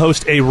Chandler will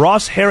host a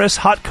Ross Harris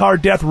Hot Car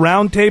Death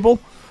Roundtable.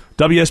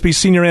 WSB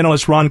senior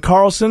analyst Ron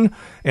Carlson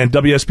and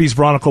WSB's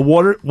Veronica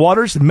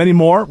Waters and many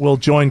more will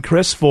join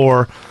Chris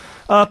for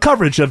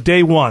coverage of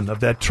day 1 of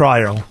that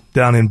trial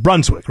down in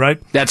Brunswick, right?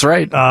 That's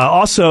right.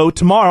 Also,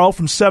 tomorrow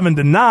from 7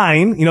 to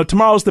 9,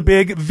 tomorrow's the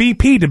big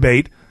VP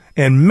debate,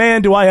 and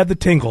man, do I have the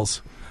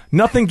tingles.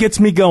 Nothing gets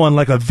me going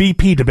like a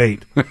VP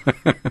debate.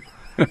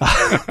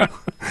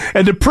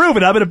 And to prove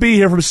it, I'm going to be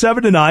here from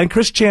 7 to 9.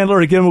 Chris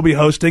Chandler, again, will be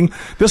hosting.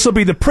 This will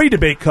be the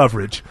pre-debate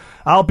coverage.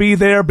 I'll be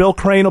there. Bill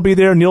Crane will be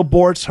there. Neil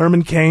Bortz,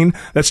 Herman Cain.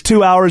 That's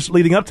 2 hours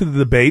leading up to the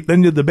debate.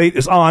 Then the debate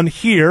is on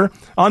here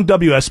on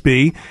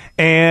WSB.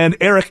 And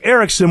Erick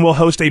Erickson will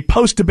host a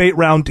post-debate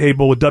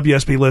roundtable with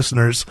WSB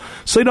listeners.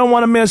 So you don't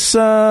want to miss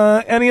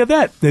any of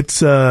that.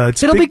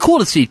 It'll be cool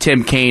to see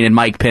Tim Kaine and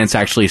Mike Pence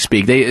actually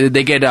speak.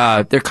 They get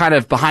they're kind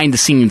of behind the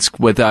scenes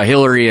with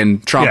Hillary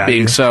and Trump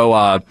being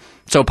so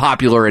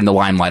popular in the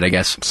limelight, I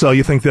guess. So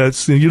you think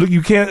that's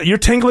you're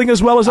tingling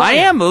as well as I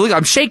am? Look,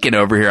 I'm shaking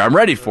over here. I'm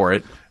ready for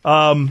it.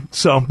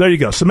 So there you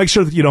go. So make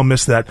sure that you don't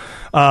miss that.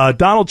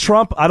 Donald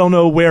Trump, I don't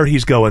know where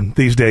he's going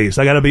these days.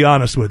 I got to be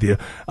honest with you.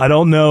 I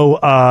don't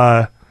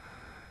know.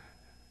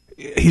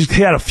 He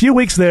had a few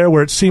weeks there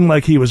where it seemed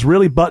like he was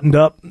really buttoned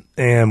up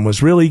and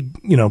was really,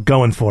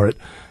 going for it.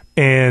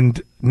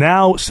 And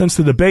now, since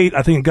the debate,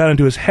 I think it got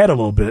into his head a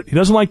little bit. He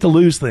doesn't like to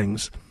lose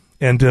things.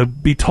 And to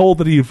be told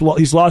that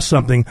he's lost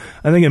something,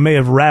 I think it may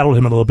have rattled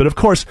him a little bit. Of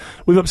course,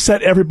 we've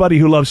upset everybody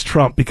who loves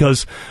Trump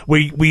because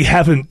we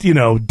haven't,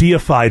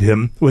 deified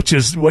him, which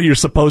is what you're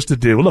supposed to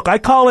do. Look, I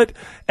call it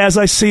as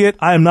I see it.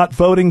 I am not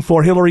voting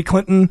for Hillary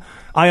Clinton.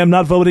 I am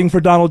not voting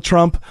for Donald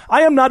Trump.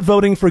 I am not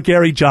voting for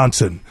Gary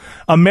Johnson.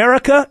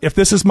 America, if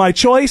this is my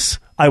choice,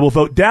 I will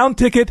vote down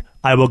ticket.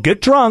 I will get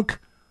drunk.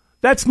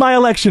 That's my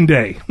election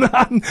day.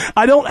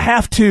 I don't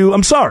have to.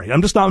 I'm sorry.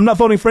 I'm not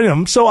voting for any of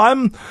them. So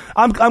I'm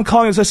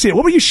calling as I see it.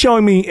 What were you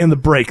showing me in the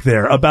break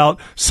there about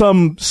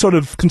some sort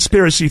of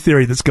conspiracy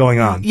theory that's going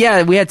on?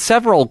 Yeah, we had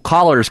several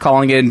callers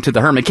calling in to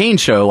the Herman Cain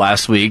show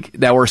last week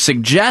that were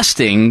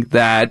suggesting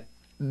that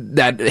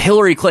that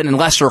Hillary Clinton and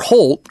Lester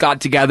Holt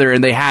got together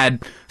and they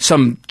had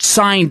some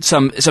hand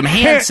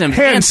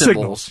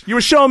symbols. You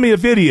were showing me a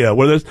video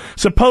where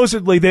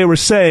supposedly they were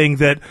saying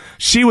that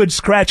she would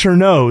scratch her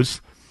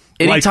nose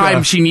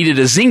anytime she needed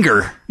a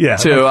zinger. Yeah,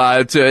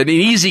 to an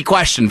easy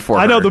question for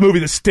her. I know the movie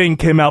The Sting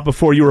came out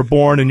before you were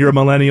born, and you're a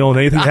millennial, and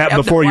anything that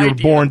happened before you were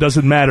born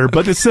doesn't matter.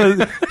 But it's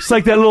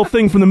like that little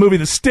thing from the movie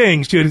The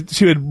Sting.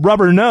 She would rub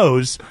her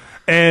nose.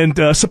 And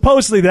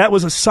supposedly that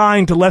was a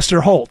sign to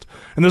Lester Holt.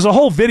 And there's a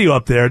whole video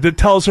up there that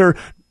tells her,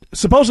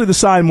 supposedly the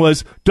sign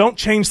was, don't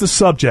change the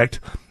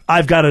subject.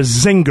 I've got a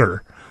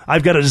zinger.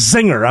 I've got a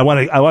zinger I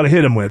want to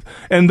hit him with.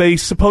 And they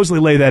supposedly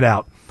lay that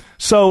out.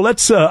 So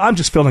I'm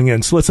just filling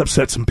in, so let's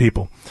upset some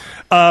people.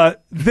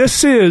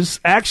 This is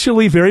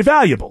actually very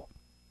valuable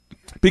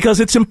because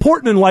it's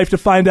important in life to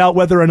find out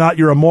whether or not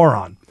you're a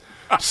moron.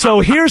 So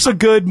here's a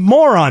good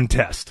moron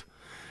test.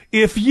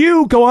 If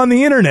you go on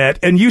the internet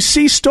and you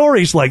see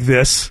stories like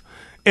this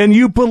and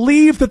you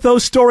believe that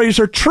those stories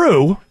are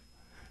true,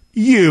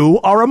 you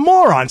are a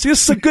moron. See,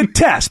 this is a good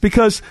test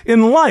because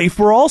in life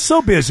we're all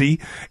so busy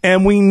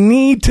and we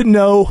need to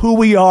know who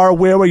we are,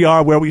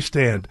 where we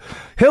stand.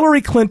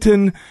 Hillary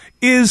Clinton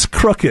is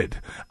crooked.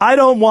 I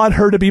don't want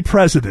her to be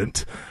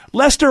president.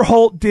 Lester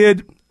Holt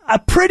did a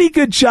pretty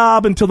good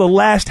job until the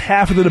last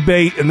half of the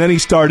debate, and then he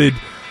started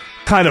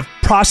kind of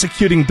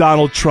prosecuting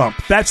Donald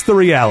Trump. That's the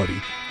reality.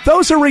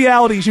 Those are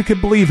realities you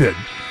can believe in.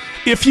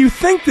 If you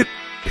think that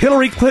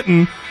Hillary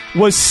Clinton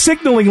was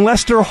signaling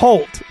Lester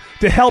Holt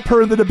to help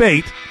her in the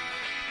debate,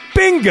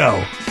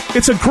 bingo!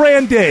 It's a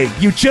grand day.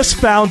 You just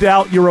found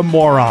out you're a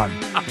moron.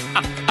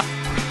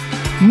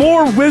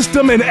 More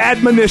wisdom and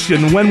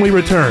admonition when we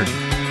return.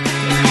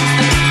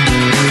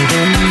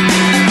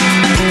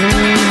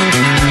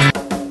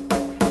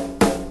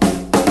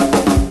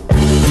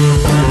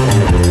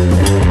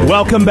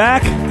 Welcome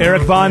back.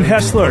 Eric Von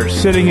Hessler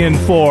sitting in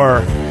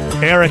for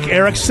Erick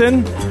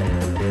Erickson.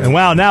 And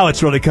wow, now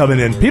it's really coming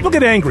in. People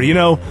get angry. You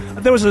know,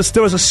 there was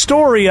a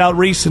story out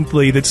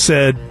recently that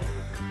said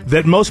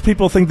that most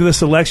people think that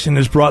this election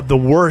has brought the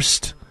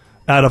worst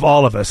out of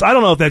all of us. I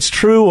don't know if that's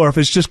true or if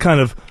it's just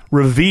kind of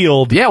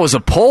revealed. Yeah, it was a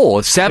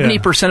poll.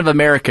 70% of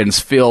Americans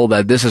feel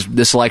that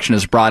this election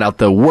has brought out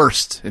the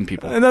worst in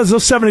people. And those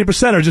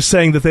 70% are just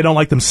saying that they don't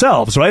like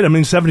themselves, right? I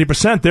mean,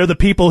 70%, they're the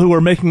people who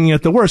are making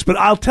it the worst. But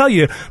I'll tell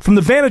you,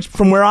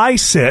 from where I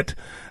sit,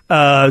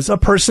 as a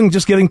person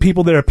just getting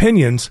people their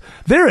opinions,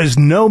 there is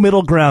no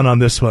middle ground on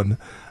this one.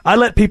 I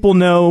let people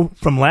know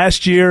from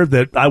last year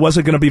that I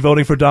wasn't going to be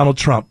voting for Donald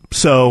Trump.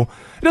 So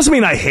it doesn't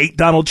mean I hate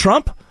Donald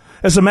Trump.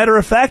 As a matter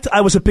of fact,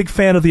 I was a big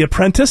fan of The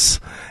Apprentice,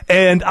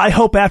 and I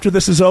hope after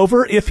this is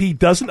over, if he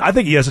doesn't, I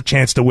think he has a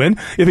chance to win.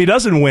 If he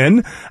doesn't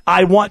win,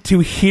 I want to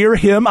hear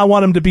him. I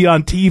want him to be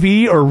on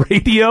TV or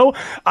radio.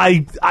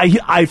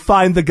 I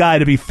find the guy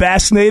to be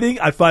fascinating.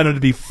 I find him to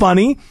be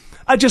funny.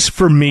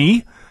 For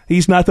me,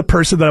 he's not the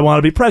person that I want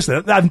to be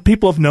president.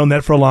 People have known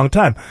that for a long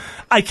time.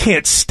 I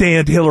can't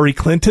stand Hillary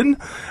Clinton.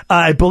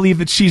 I believe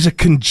that she's a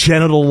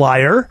congenital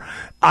liar.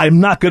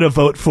 I'm not going to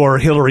vote for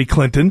Hillary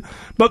Clinton.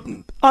 But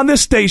on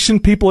this station,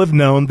 people have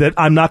known that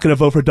I'm not going to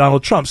vote for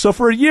Donald Trump. So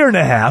for a year and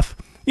a half,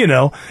 you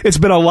know, it's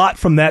been a lot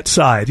from that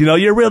side. You know,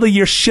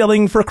 you're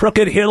shilling for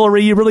crooked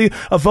Hillary. You really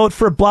a vote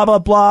for blah, blah,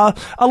 blah.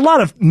 A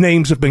lot of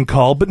names have been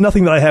called, but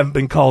nothing that I haven't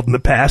been called in the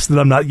past that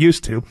I'm not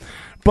used to.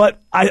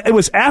 But it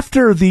was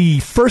after the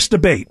first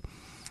debate,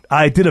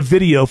 I did a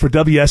video for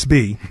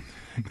WSB,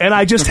 and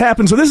I just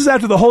happened. So this is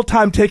after the whole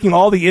time taking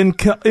all the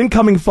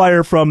incoming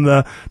fire from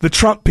the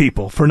Trump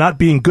people for not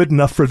being good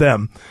enough for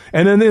them.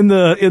 And then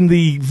in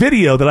the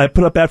video that I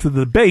put up after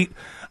the debate,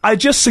 I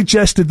just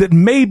suggested that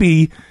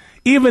maybe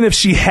even if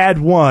she had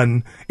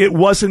won, it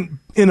wasn't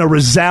in a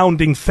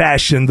resounding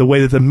fashion the way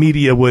that the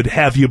media would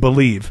have you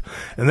believe.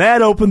 And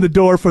that opened the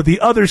door for the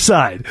other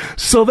side.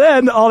 So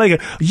then all they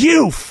go,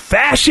 you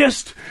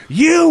fascist,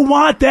 you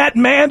want that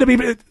man to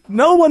be...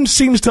 No one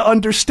seems to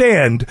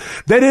understand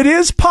that it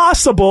is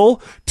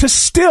possible to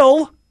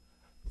still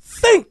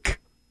think.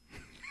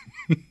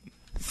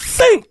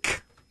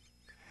 Think.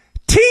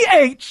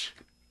 T-H-I-N-K.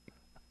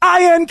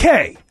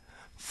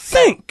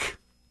 Think.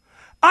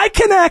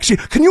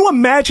 Can you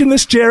imagine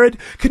this, Jared?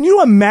 Can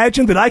you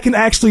imagine that I can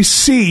actually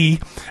see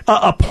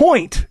a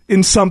point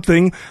in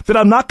something that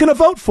I'm not going to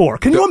vote for?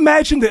 Can you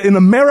imagine that in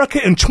America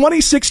in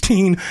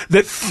 2016,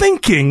 that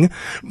thinking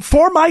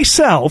for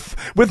myself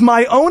with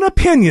my own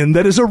opinion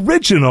that is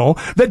original,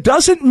 that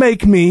doesn't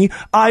make me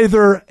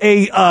either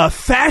a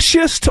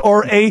fascist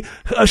or a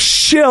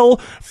shill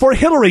for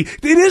Hillary?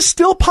 It is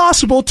still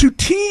possible to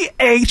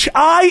T-H-I-N-K,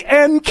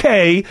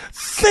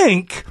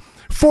 think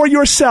for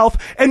yourself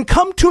and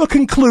come to a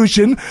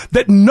conclusion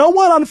that no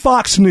one on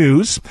Fox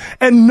News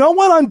and no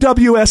one on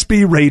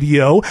WSB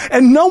Radio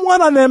and no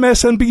one on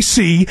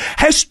MSNBC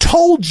has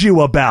told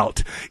you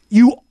about.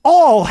 You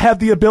all have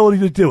the ability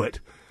to do it.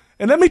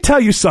 And let me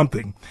tell you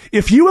something.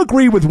 If you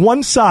agree with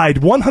one side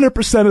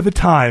 100% of the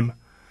time,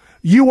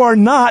 you are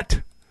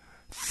not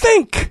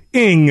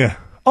thinking,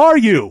 are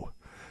you?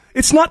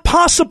 It's not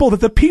possible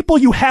that the people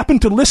you happen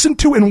to listen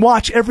to and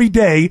watch every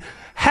day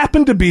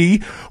happen to be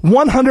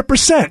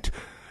 100%.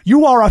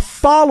 You are a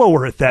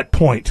follower at that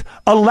point.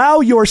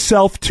 Allow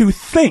yourself to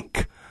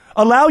think.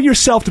 Allow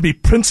yourself to be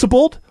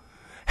principled,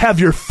 have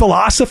your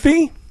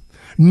philosophy,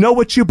 know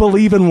what you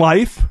believe in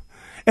life,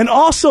 and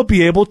also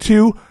be able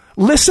to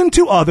listen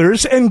to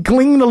others and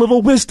glean a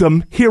little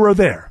wisdom here or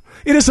there.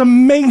 It is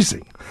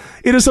amazing.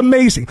 It is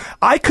amazing.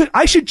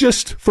 I should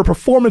just, for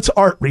performance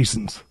art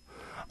reasons,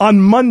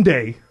 on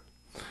Monday,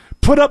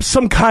 put up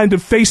some kind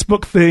of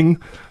Facebook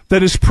thing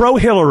that is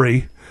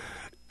pro-Hillary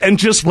and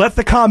just let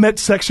the comment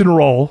section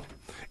roll.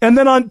 And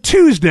then on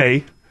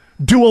Tuesday,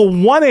 do a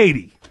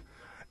 180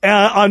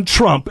 on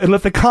Trump and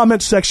let the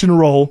comment section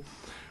roll.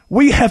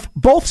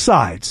 Both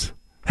sides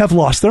have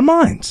lost their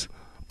minds.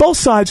 Both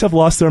sides have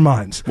lost their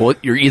minds. Well,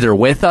 you're either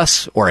with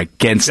us or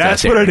against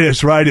us. That's what it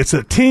is, right? It's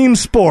a team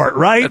sport,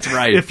 right? That's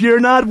right. If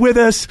you're not with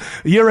us,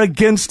 you're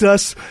against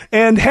us.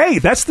 And hey,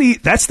 that's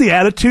the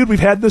attitude we've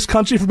had in this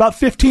country for about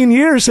 15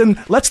 years.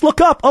 And let's look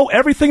up. Oh,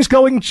 everything's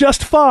going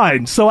just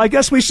fine. So I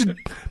guess we should...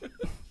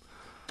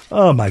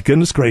 Oh, my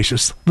goodness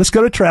gracious. Let's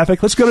go to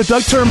traffic. Let's go to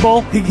Doug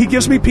Turnbull. He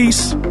gives me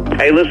peace.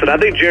 Hey, listen, I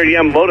think Jared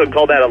Yamamoto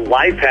called that a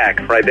life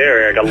hack right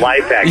there, Eric. A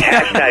life hack.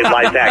 Hashtag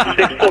life hack.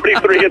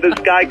 643 in the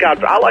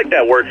Skycopter. I like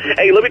that word.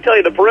 Hey, let me tell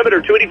you, the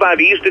perimeter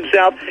 285 east and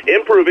south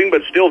improving,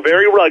 but still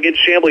very rugged.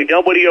 Chamblee,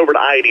 Dunwoody over to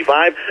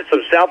I-85. Some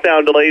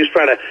southbound delays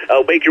trying to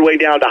make your way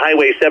down to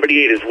Highway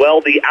 78 as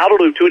well. The outer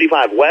loop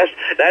 285 west,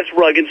 that's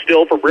rugged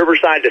still from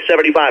Riverside to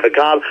 75 at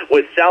Cobb,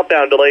 with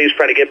southbound delays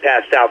trying to get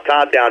past South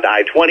Cobb down to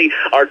I-20.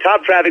 Our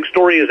top traffic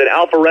story is in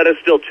Alpharetta,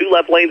 still 2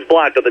 left lanes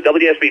blocked on the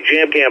WSB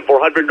Jam Cam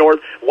 400 North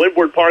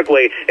Windward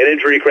Parkway. An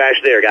injury crash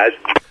there, guys.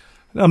 I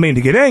don't mean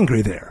to get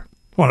angry there.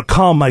 I want to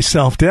calm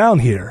myself down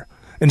here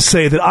and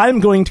say that I'm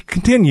going to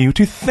continue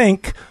to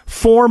think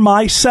for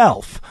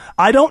myself.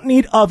 I don't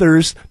need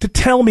others to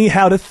tell me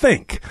how to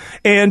think.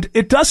 And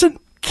it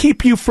doesn't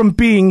keep you from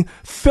being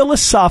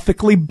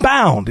philosophically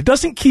bound. It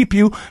doesn't keep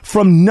you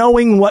from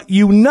knowing what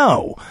you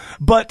know.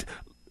 But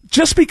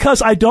just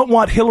because I don't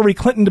want Hillary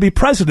Clinton to be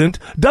president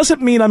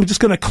doesn't mean I'm just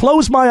going to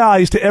close my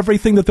eyes to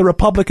everything that the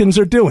Republicans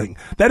are doing.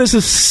 That is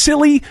a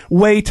silly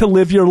way to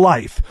live your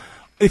life.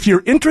 If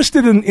you're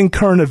interested in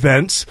current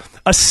events,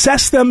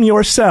 assess them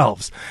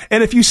yourselves.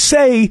 And if you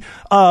say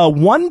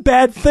one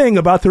bad thing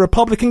about the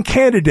Republican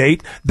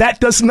candidate, that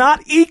does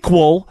not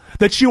equal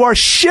that you are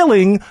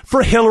shilling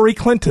for Hillary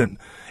Clinton.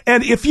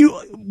 And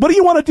what do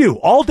you want to do?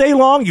 All day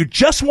long, you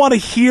just want to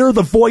hear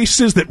the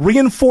voices that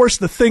reinforce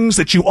the things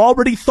that you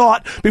already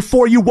thought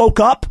before you woke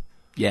up?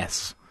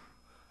 Yes.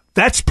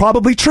 That's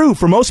probably true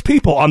for most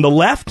people on the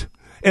left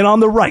and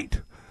on the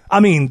right. I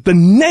mean, the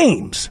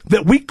names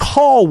that we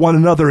call one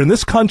another in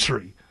this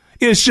country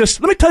is just,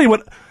 let me tell you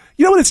what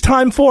it's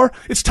time for?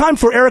 It's time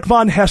for Eric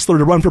von Hessler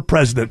to run for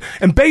president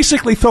and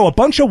basically throw a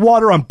bunch of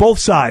water on both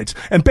sides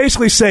and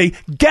basically say,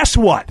 guess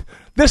what?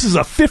 This is a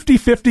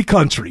 50-50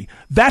 country.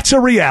 That's a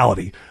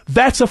reality.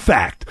 That's a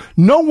fact.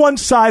 No one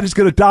side is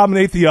going to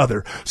dominate the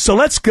other. So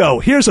let's go.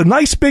 Here's a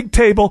nice big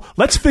table.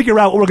 Let's figure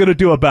out what we're going to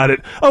do about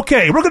it.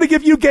 Okay, we're going to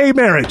give you gay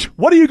marriage.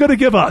 What are you going to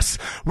give us?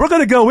 We're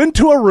going to go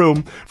into a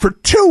room for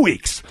 2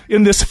 weeks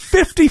in this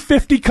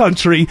 50-50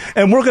 country,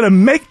 and we're going to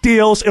make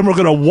deals, and we're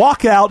going to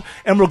walk out,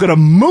 and we're going to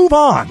move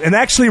on and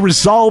actually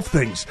resolve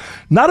things.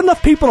 Not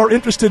enough people are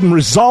interested in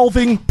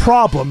resolving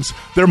problems.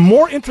 They're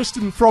more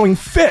interested in throwing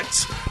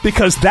fits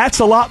because that's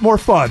a lot more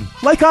fun.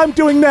 Like I'm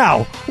doing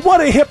now.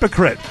 What a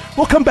hypocrite.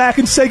 We'll come back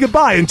and say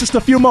goodbye in just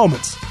a few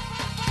moments.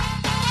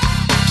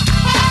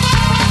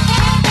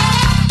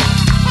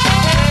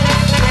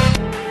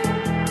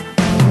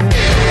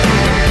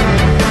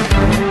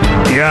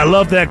 Yeah, I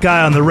love that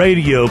guy on the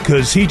radio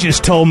because he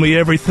just told me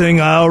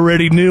everything I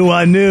already knew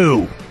I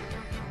knew.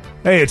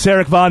 Hey, it's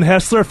Eric von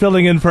Hessler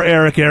filling in for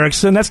Erick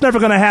Erickson. That's never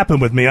going to happen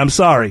with me. I'm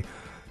sorry.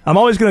 I'm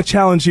always going to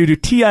challenge you to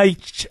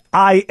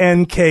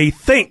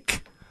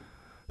think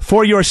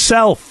for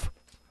yourself.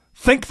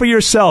 Think for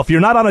yourself. You're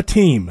not on a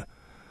team.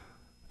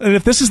 And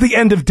if this is the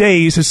end of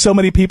days, as so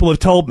many people have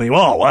told me,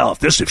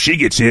 if she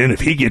gets in,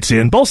 if he gets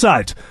in, both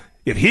sides.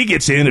 If he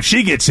gets in, if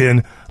she gets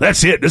in,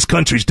 that's it. This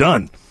country's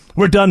done.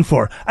 We're done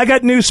for. I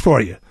got news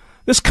for you.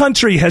 This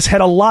country has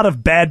had a lot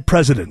of bad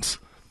presidents,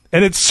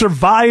 and it's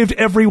survived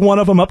every one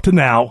of them up to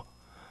now,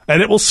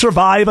 and it will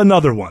survive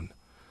another one.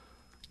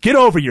 Get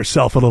over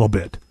yourself a little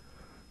bit.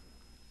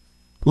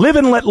 Live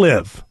and let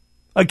live.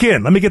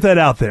 Again, let me get that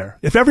out there.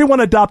 If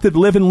everyone adopted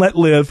live and let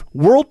live,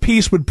 world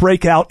peace would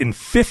break out in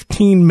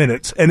 15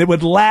 minutes, and it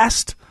would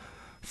last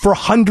for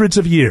hundreds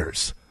of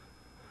years.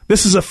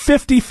 This is a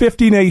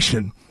 50-50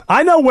 nation.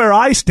 I know where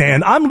I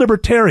stand. I'm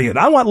libertarian.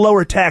 I want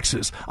lower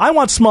taxes. I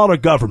want smaller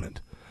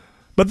government.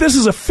 But this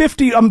is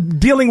I'm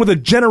dealing with a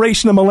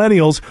generation of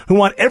millennials who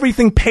want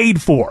everything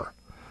paid for.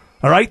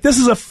 All right? This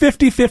is a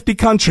 50-50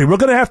 country. We're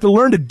going to have to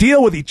learn to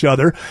deal with each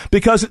other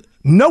because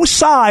no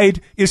side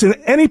is in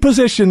any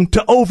position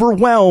to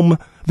overwhelm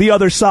the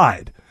other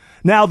side.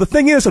 Now, the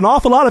thing is, an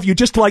awful lot of you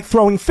just like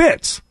throwing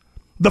fits.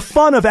 The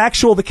fun of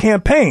the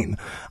campaign.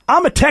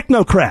 I'm a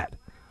technocrat.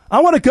 I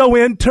want to go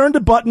in, turn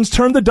the buttons,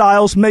 turn the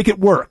dials, make it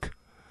work.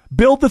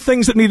 build the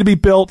things that need to be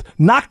built,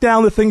 knock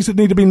down the things that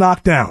need to be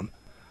knocked down.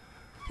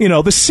 You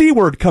know, the C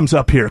word comes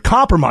up here,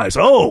 compromise.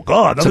 Oh,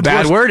 God. It's a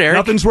bad word, Eric.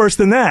 Nothing's worse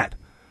than that.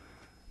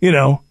 You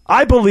know,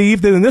 I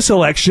believe that in this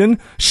election,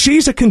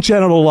 she's a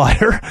congenital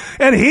liar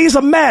and he's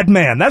a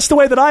madman. That's the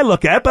way that I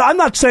look at it, but I'm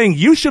not saying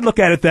you should look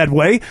at it that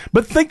way,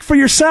 but think for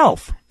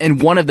yourself. And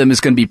one of them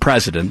is going to be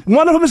president.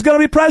 One of them is going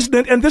to be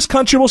president, and this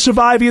country will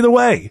survive either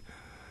way.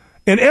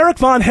 In Eric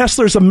von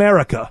Hessler's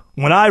America,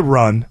 when I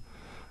run,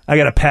 I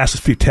got to pass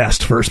a few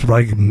tests first before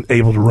I'm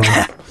able to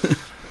run.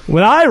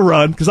 When I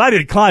run, because I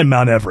didn't climb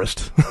Mount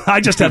Everest,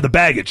 I just had the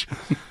baggage.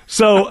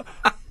 So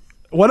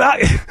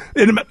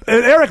in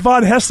Eric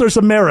von Hessler's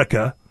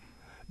America,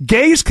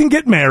 gays can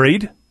get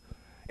married,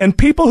 and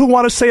people who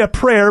want to say a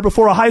prayer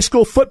before a high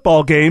school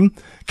football game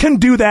can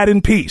do that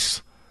in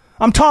peace.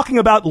 I'm talking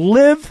about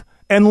live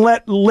and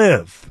let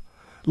live.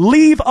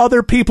 Leave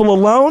other people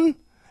alone,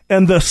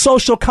 and the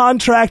social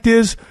contract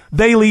is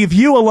they leave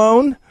you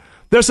alone.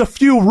 There's a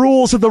few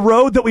rules of the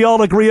road that we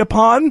all agree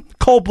upon.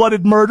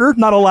 Cold-blooded murder,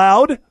 not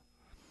allowed.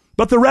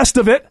 But the rest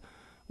of it,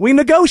 we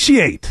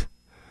negotiate.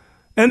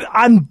 And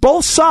on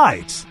both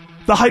sides,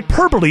 the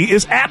hyperbole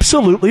is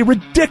absolutely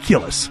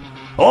ridiculous.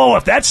 Oh,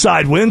 if that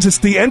side wins, it's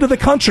the end of the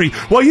country.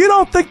 Well, you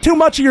don't think too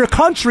much of your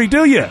country,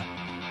 do you?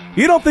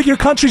 You don't think your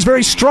country's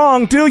very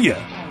strong, do you?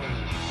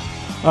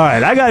 All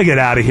right, I got to get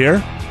out of here.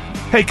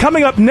 Hey,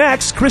 coming up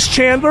next, Chris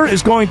Chandler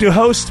is going to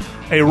host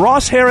a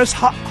Ross Harris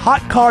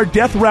hot car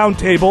death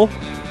roundtable.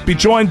 Be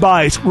joined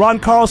by Ron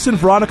Carlson,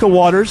 Veronica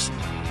Waters.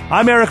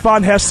 I'm Eric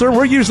Von Hessler.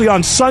 We're usually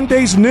on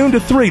Sundays, noon to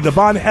 3, the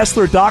Von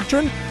Hessler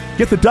Doctrine.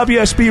 Get the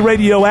WSB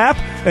Radio app,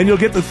 and you'll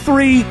get the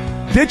 3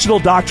 Digital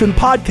Doctrine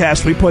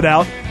podcasts we put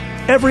out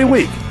every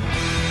week.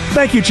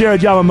 Thank you,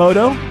 Jared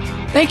Yamamoto.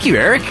 Thank you,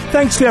 Eric.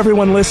 Thanks to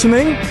everyone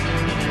listening.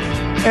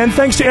 And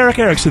thanks to Erick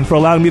Erickson for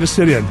allowing me to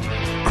sit in.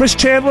 Chris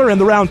Chandler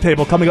and the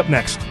Roundtable coming up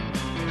next.